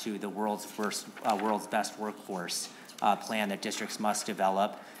back to the world's best workforce plan that districts must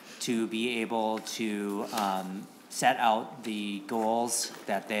develop to be able to set out the goals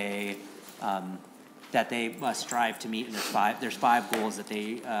that they must strive to meet. And there's five goals that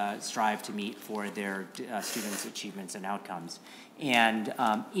they strive to meet for their students' achievements and outcomes. And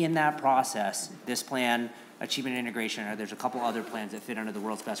in that process, this plan, achievement and integration, or there's a couple other plans that fit under the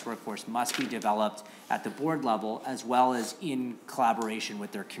world's best workforce, must be developed at the board level as well as in collaboration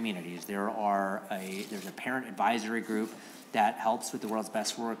with their communities. There's a parent advisory group that helps with the world's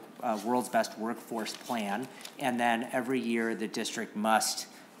best workforce plan, and then every year the district must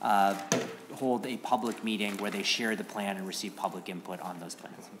hold a public meeting where they share the plan and receive public input on those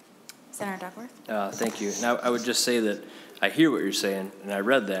plans. Senator Duckworth? Thank you. Now, I would just say that I hear what you're saying, and I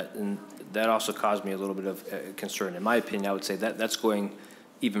read that, and that also caused me a little bit of concern. In my opinion, I would say that that's going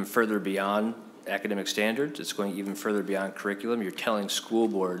even further beyond academic standards. It's going even further beyond curriculum. You're telling school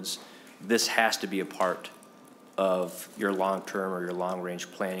boards this has to be a part of your long-term or your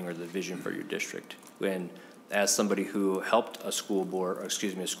long-range planning or the vision for your district. When as somebody who helped a school board, or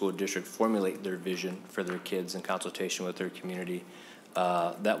excuse me, a school district formulate their vision for their kids in consultation with their community,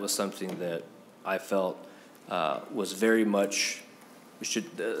 that was something that I felt was very much,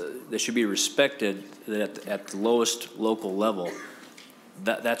 they should be respected, that at the lowest local level,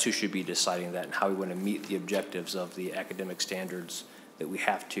 that's who should be deciding that and how we want to meet the objectives of the academic standards that we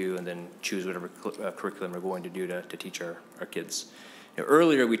have to, and then choose whatever curriculum we're going to do to teach our kids. You know,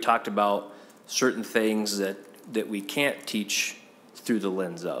 earlier we talked about certain things that we can't teach through the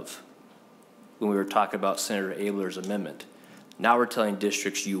lens of when we were talking about Senator Abler's amendment. Now we're telling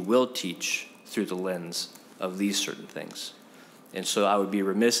districts you will teach through the lens of these certain things. And so I would be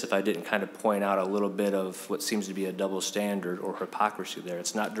remiss if I didn't kind of point out a little bit of what seems to be a double standard or hypocrisy there.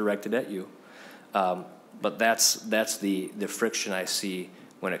 It's not directed at you, but that's the friction I see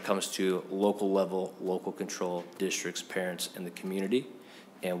when it comes to local level, local control, districts, parents, and the community,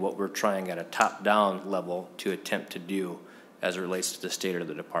 and what we're trying at a top-down level to attempt to do as it relates to the state of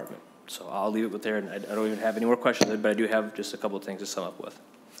the department. So I'll leave it with there, and I don't even have any more questions, but I do have just a couple of things to sum up with.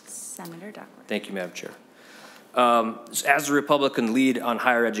 Senator Duckworth. Thank you, Madam Chair. As the Republican lead on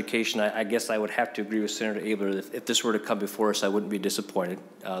higher education, I guess I would have to agree with Senator Abler. If this were to come before us, I wouldn't be disappointed.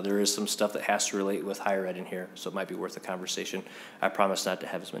 There is some stuff that has to relate with higher ed in here, so it might be worth a conversation. I promise not to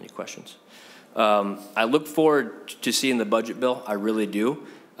have as many questions. I look forward to seeing the budget bill. I really do,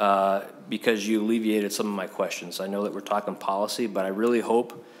 because you alleviated some of my questions. I know that we're talking policy, but I really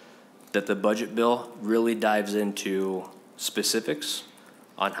hope that the budget bill really dives into specifics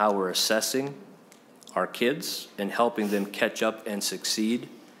on how we're assessing our kids and helping them catch up and succeed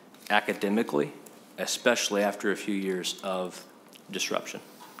academically, especially after a few years of disruption.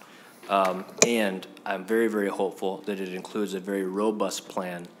 And I'm very, very hopeful that it includes a very robust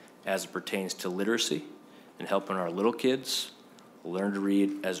plan as it pertains to literacy and helping our little kids learn to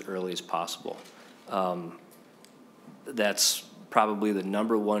read as early as possible. That's probably the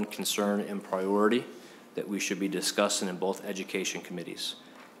 #1 concern and priority that we should be discussing in both education committees.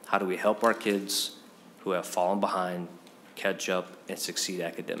 How do we help our kids who have fallen behind catch up and succeed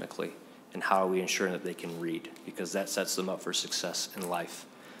academically? And how are we ensuring that they can read? Because that sets them up for success in life.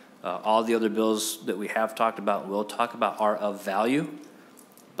 All the other bills that we have talked about and will talk about are of value,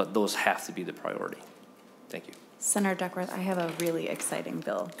 but those have to be the priority. Thank you. Senator Duckworth, I have a really exciting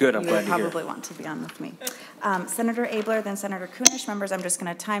bill. Good, I'm glad to hear. You probably want to be on with me. Senator Abler, then Senator Kunish. Members, I'm just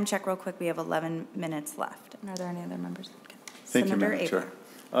going to time check real quick. We have 11 minutes left. And are there any other members? Okay. Thank Senator you, Madam Abler. Chair.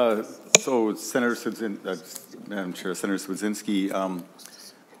 So, Madam Chair, Senator Cwodzinski,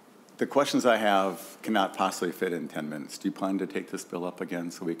 the questions I have cannot possibly fit in 10 minutes. Do you plan to take this bill up again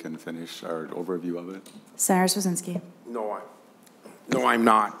so we can finish our overview of it? Senator Cwodzinski. No, I'm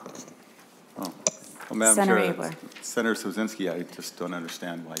not. Oh. Well, Madam Senator Chair, Abler. Senator Cwodzinski, I just don't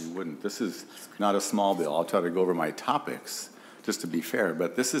understand why you wouldn't. This is not a small bill. I'll try to go over my topics just to be fair,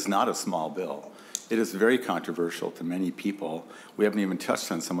 but this is not a small bill. It is very controversial to many people. We haven't even touched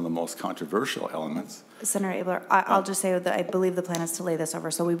on some of the most controversial elements. Senator Abler, I'll just say that I believe the plan is to lay this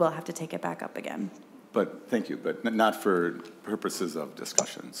over, so we will have to take it back up again. But thank you, but not for purposes of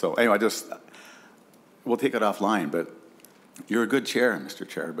discussion. So anyway, we'll take it offline, but you're a good chair, Mr.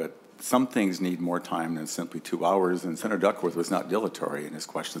 Chair, but some things need more time than simply 2 hours, and Senator Duckworth was not dilatory in his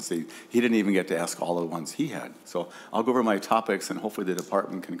questions. He didn't even get to ask all the ones he had. So I'll go over my topics, and hopefully the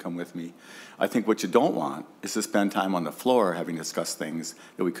department can come with me. I think what you don't want is to spend time on the floor having discussed things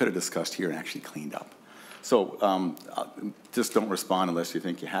that we could have discussed here and actually cleaned up. So just don't respond unless you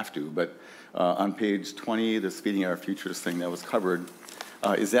think you have to. But on page 20, this Feeding Our Futures thing that was covered,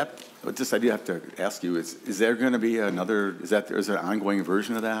 is that, just I do have to ask you, is there going to be another, is there an ongoing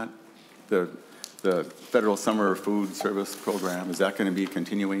version of that? The Federal Summer Food Service Program, is that going to be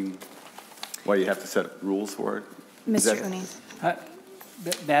continuing? Why you have to set rules for it? Mr. Uni.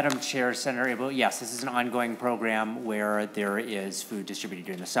 Madam Chair, Senator Abel, yes, this is an ongoing program where there is food distributed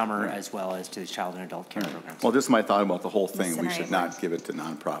during the summer as well as to child and adult care programs. Well, this is my thought about the whole thing. Senator We should Abel. not give it to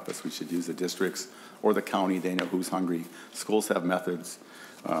nonprofits. We should use the districts or the county. They know who's hungry. Schools have methods.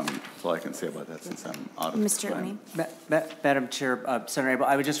 That's all I can say about that since I'm out of Mr. time. Uni. Madam Chair, Senator Abel,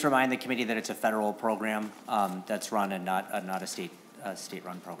 I would just remind the committee that it's a federal program that's run and not a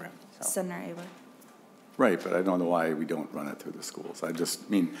state-run program. So. Senator Abler. Right, but I don't know why we don't run it through the schools. I just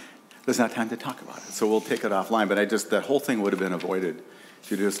mean, there's not time to talk about it. So we'll take it offline. But that whole thing would have been avoided if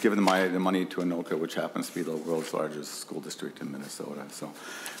you'd just given the money to Anoka, which happens to be the world's largest school district in Minnesota. So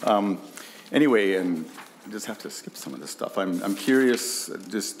anyway, and I just have to skip some of this stuff. I'm curious,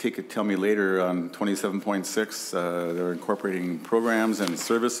 tell me later on 27.6, they're incorporating programs and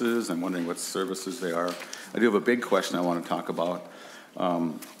services. I'm wondering what services they are. I do have a big question I want to talk about.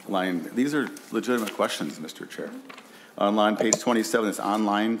 These are legitimate questions, Mr. Chair. On line page 27, this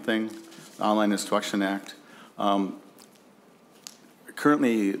online thing, Online Instruction Act.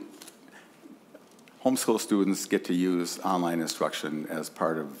 Currently, homeschool students get to use online instruction as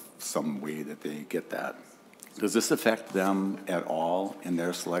part of some way that they get that. Does this affect them at all in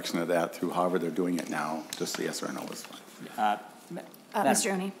their selection of that through however they're doing it now? Just the yes or no is fine. Mr.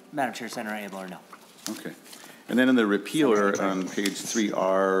 Uni. Madam Chair, Senator Abler, no. Okay. And then in the repealer on page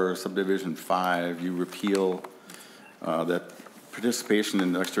 3R, subdivision 5, you repeal that participation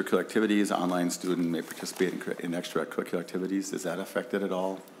in extracurricular activities, online student may participate in extracurricular activities. Is that affected at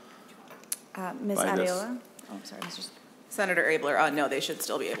all? Ms. By this? Adiola? Oh, sorry, Mr. Senator Abler, no, they should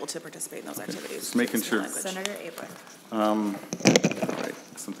still be able to participate in those activities. Just making sure. Senator Abler. All right,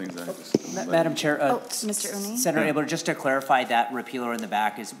 some things I just. Madam Chair, Mr. Uni? Senator Abler, just to clarify, that repealer in the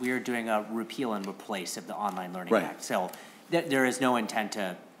back is we are doing a repeal and replace of the Online Learning Right. Act. So there is no intent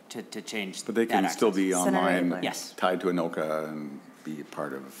to change. But they can that still access. be Senator online, Abler. Yes. tied to ANOCA and be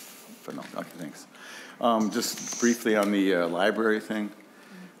part of, okay, thanks. Just briefly on the library thing.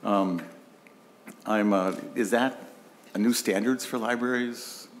 Is that a new standards for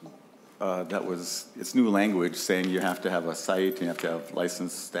libraries? It's new language saying you have to have a site, and you have to have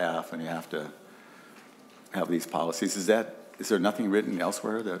licensed staff, and you have to have these policies. Is there nothing written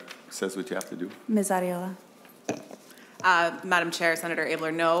elsewhere that says what you have to do? Ms. Adiola? Madam Chair, Senator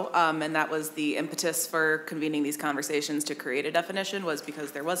Abler, no, and that was the impetus for convening these conversations to create a definition, was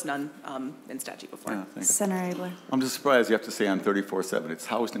because there was none in statute before. Yeah, thanks. Senator Abler? I'm just surprised you have to say on 34.7, it's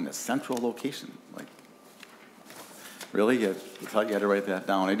housed in a central location. Like, really? You thought you had to write that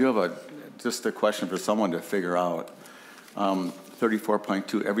down? I do have just a question for someone to figure out.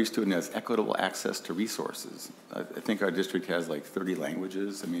 34.2, every student has equitable access to resources. I think our district has like 30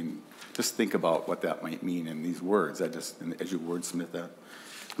 languages. I mean, just think about what that might mean in these words. As you wordsmith that.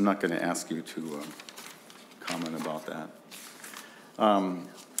 I'm not going to ask you to comment about that. On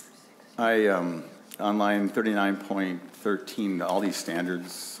line 39.13, all these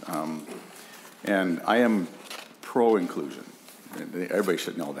standards, and I am pro-inclusion. Everybody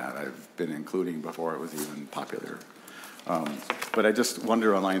should know that. I've been including before it was even popular. But I just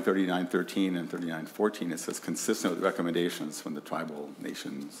wonder on line 39.13 and 39.14, it says consistent with recommendations from the tribal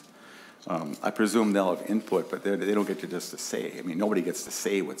nations. I presume they'll have input, but they don't get to just to say. I mean, nobody gets to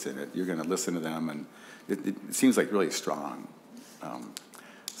say what's in it. You're going to listen to them, and it seems like really strong.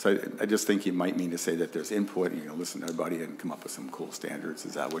 So I just think you might mean to say that there's input, and you're going to listen to everybody and come up with some cool standards.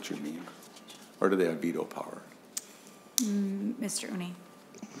 Is that what you mean? Or do they have veto power? Mr. Uni?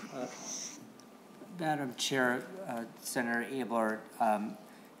 Madam Chair, Senator Abler,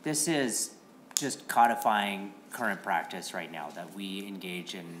 this is just codifying current practice right now, that we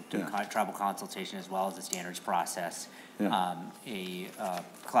engage in tribal consultation as well as the standards process, Yeah. a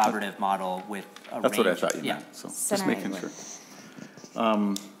collaborative model with a That's what I range- thought you yeah. meant. So just Senator making Abler.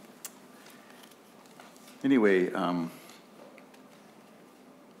 sure. Anyway,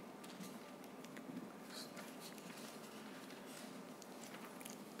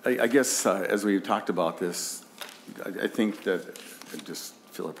 I guess as we've talked about this, I think that I just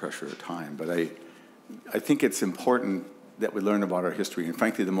feel a pressure of time, but I think it's important that we learn about our history. And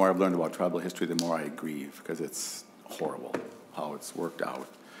frankly, the more I've learned about tribal history, the more I grieve, because it's horrible how it's worked out.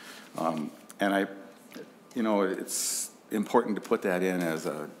 And it's important to put that in as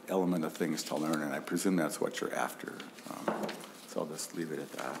an element of things to learn, and I presume that's what you're after. So I'll just leave it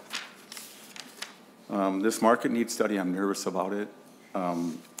at that. This market needs study, I'm nervous about it.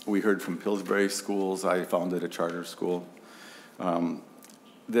 We heard from Pillsbury Schools. I founded a charter school.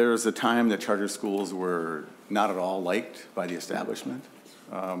 There's a time that charter schools were not at all liked by the establishment.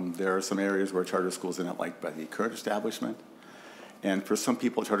 There are some areas where charter schools are not liked by the current establishment. And for some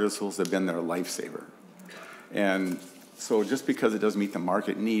people, charter schools have been their lifesaver. And so just because it doesn't meet the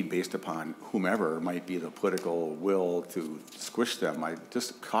market need based upon whomever might be the political will to squish them, I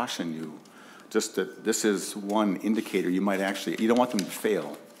just caution you, just that this is one indicator. You don't want them to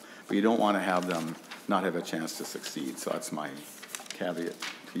fail, but you don't want to have them not have a chance to succeed. So that's my caveat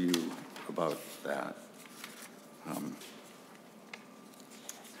to you about that.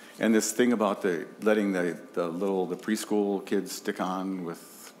 And this thing about letting the preschool kids stick on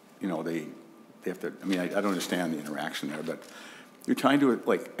with, they have to, I don't understand the interaction there, but you're trying to,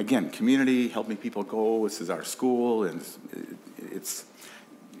 again, community, helping people go, this is our school, and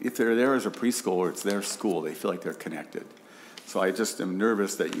if they're there as a preschooler, it's their school, they feel like they're connected. So I just am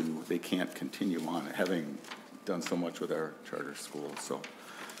nervous that they can't continue on, having done so much with our charter schools. So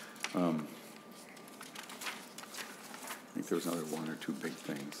I think there's another one or two big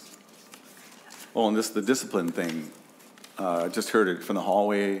things. Oh, and the discipline thing, just heard it from the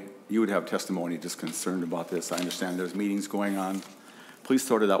hallway. You would have testimony just concerned about this. I understand there's meetings going on. Please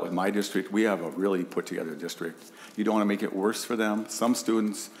sort it out with my district. We have a really put-together district. You don't want to make it worse for them. Some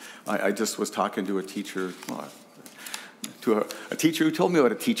students, I just was talking to a teacher, a teacher who told me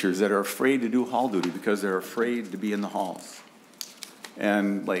about teachers that are afraid to do hall duty because they're afraid to be in the halls.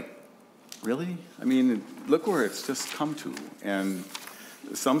 And like, really? I mean, look where it's just come to. And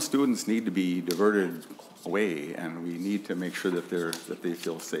some students need to be diverted away, and we need to make sure that they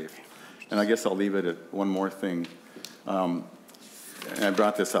feel safe. And I guess I'll leave it at one more thing. And I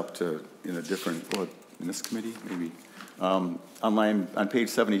brought this up in a different, in this committee, maybe. Online, on page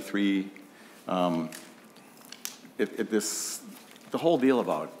 73, the whole deal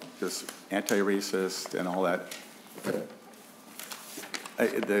about this anti-racist and all that,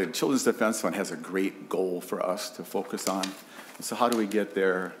 the Children's Defense Fund has a great goal for us to focus on. So how do we get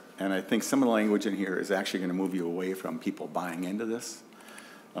there? And I think some of the language in here is actually going to move you away from people buying into this.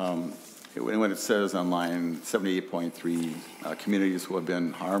 When it says on line 78.3, communities who have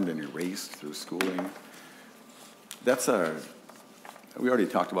been harmed and erased through schooling, we already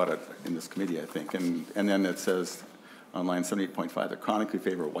talked about it in this committee, I think. And then it says on line 78.5, that chronically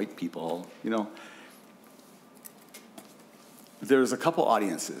favor white people. You know, there's a couple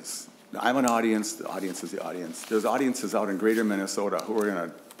audiences. I'm an audience, the audience is the audience. There's audiences out in greater Minnesota who are going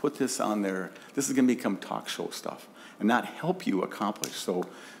to put this on there. This is going to become talk show stuff and not help you accomplish. So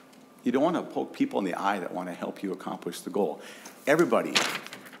you don't want to poke people in the eye that want to help you accomplish the goal. Everybody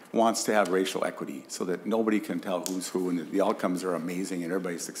wants to have racial equity so that nobody can tell who's who and the outcomes are amazing and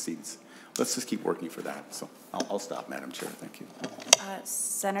everybody succeeds. Let's just keep working for that. So I'll stop, Madam Chair. Thank you.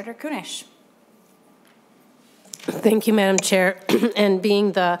 Senator Kunish. Thank you, Madam Chair. And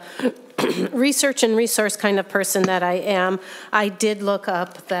being the research and resource kind of person that I am, I did look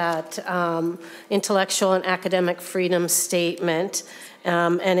up that intellectual and academic freedom statement,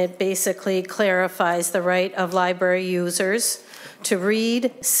 and it basically clarifies the right of library users to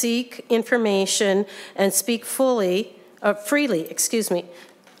read, seek information, and speak freely,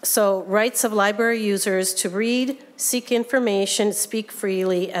 So rights of library users to read, seek information, speak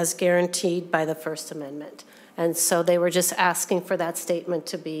freely as guaranteed by the First Amendment. And so they were just asking for that statement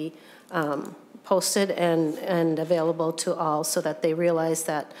to be posted and available to all so that they realize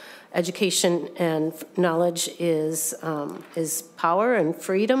that education and knowledge is power and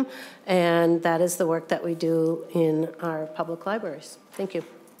freedom, and that is the work that we do in our public libraries. Thank you.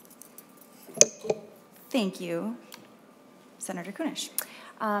 Thank you, Senator Kunish.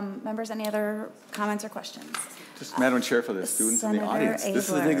 Members, any other comments or questions? Just, Madam Chair, for the students in the audience, this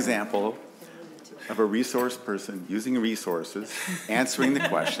is an example of a resource person using resources, answering the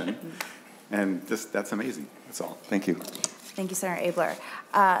question, and that's amazing. That's all. Thank you. Thank you, Senator Abler.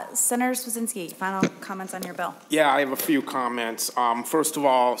 Senator Cwodzinski, final comments on your bill. Yeah, I have a few comments. First of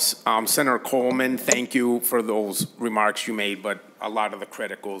all, Senator Coleman, thank you for those remarks you made, but a lot of the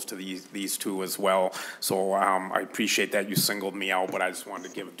credit goes to these two as well. So I appreciate that you singled me out, but I just wanted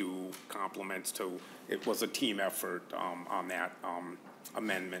to give due compliments to, it was a team effort on that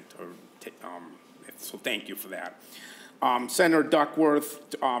amendment. So thank you for that. Senator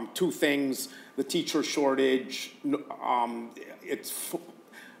Duckworth, two things. The teacher shortage, it's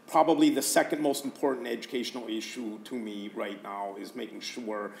probably the second most important educational issue to me right now is making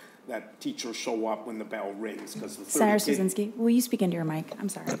sure that teachers show up when the bell rings. Senator Cwodzinski, will you speak into your mic? I'm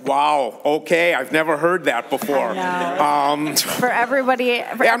sorry. Wow, okay, I've never heard that before. For everybody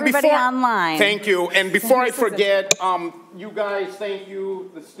online. Thank you, and before I forget, you guys, thank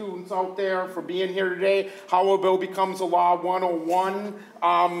you, the students out there, for being here today. How a Bill Becomes a Law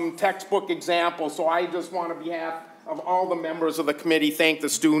 101 textbook example. So I just want to, on behalf of all the members of the committee, thank the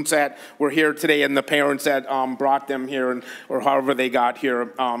students that were here today and the parents that brought them here, or however they got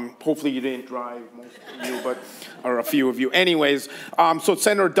here. Hopefully you didn't drive, most of you, or a few of you. Anyways, so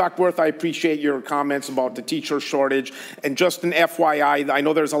Senator Duckworth, I appreciate your comments about the teacher shortage. And just an FYI, I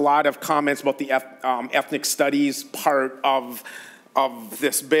know there's a lot of comments about the ethnic studies part of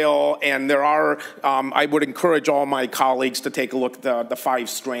this bill, and there are, I would encourage all my colleagues to take a look at the 5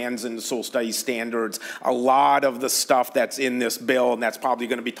 strands in the social studies standards. A lot of the stuff that's in this bill, and that's probably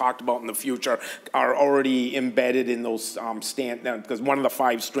going to be talked about in the future, are already embedded in those because one of the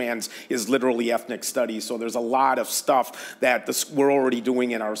 5 strands is literally ethnic studies. So there's a lot of stuff that we're already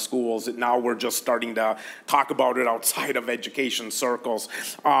doing in our schools, and now we're just starting to talk about it outside of education circles.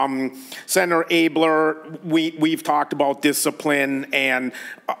 Senator Abler, we've talked about discipline. and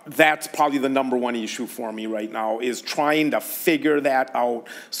that's probably the #1 issue for me right now, is trying to figure that out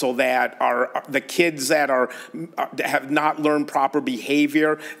so that the kids that have not learned proper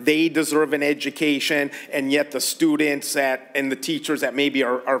behavior, they deserve an education, and yet the students and the teachers that maybe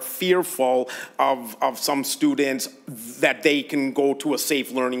are fearful of some students, that they can go to a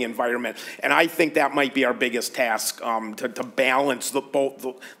safe learning environment. And I think that might be our biggest task, to balance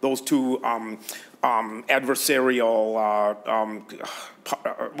those two adversarial,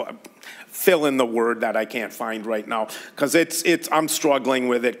 fill in the word that I can't find right now, because I'm struggling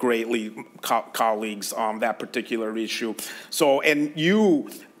with it greatly, colleagues, that particular issue. So, and you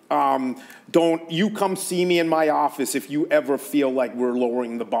come see me in my office if you ever feel like we're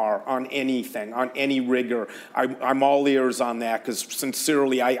lowering the bar on anything, on any rigor. I'm all ears on that, because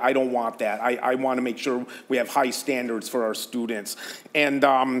sincerely, I don't want that. I want to make sure we have high standards for our students. And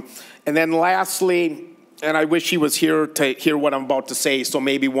then lastly, and I wish he was here to hear what I'm about to say, so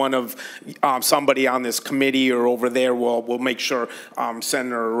maybe one of somebody on this committee or over there will make sure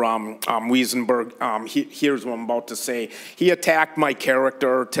Senator Wiesenberg hears what I'm about to say. He attacked my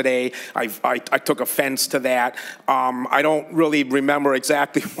character today. I took offense to that. I don't really remember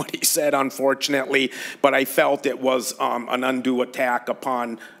exactly what he said, unfortunately, but I felt it was an undue attack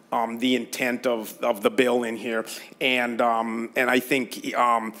upon the intent of the bill in here, and I think,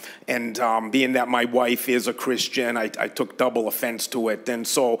 being that my wife is a Christian, I took double offense to it. And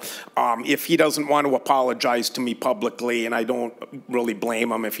so, if he doesn't want to apologize to me publicly, and I don't really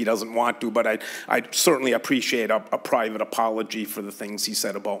blame him if he doesn't want to, but I'd certainly appreciate a private apology for the things he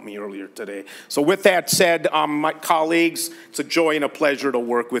said about me earlier today. So with that said, my colleagues, it's a joy and a pleasure to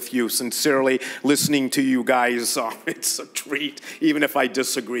work with you. Sincerely, listening to you guys, it's a treat, even if I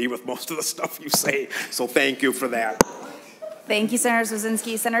disagree with most of the stuff you say. So thank you for that. Thank you, Senator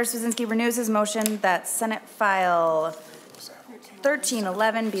Cwodzinski. Senator Cwodzinski renews his motion that Senate File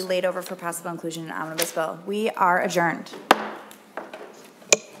 1311 be laid over for possible inclusion in omnibus bill. We are adjourned.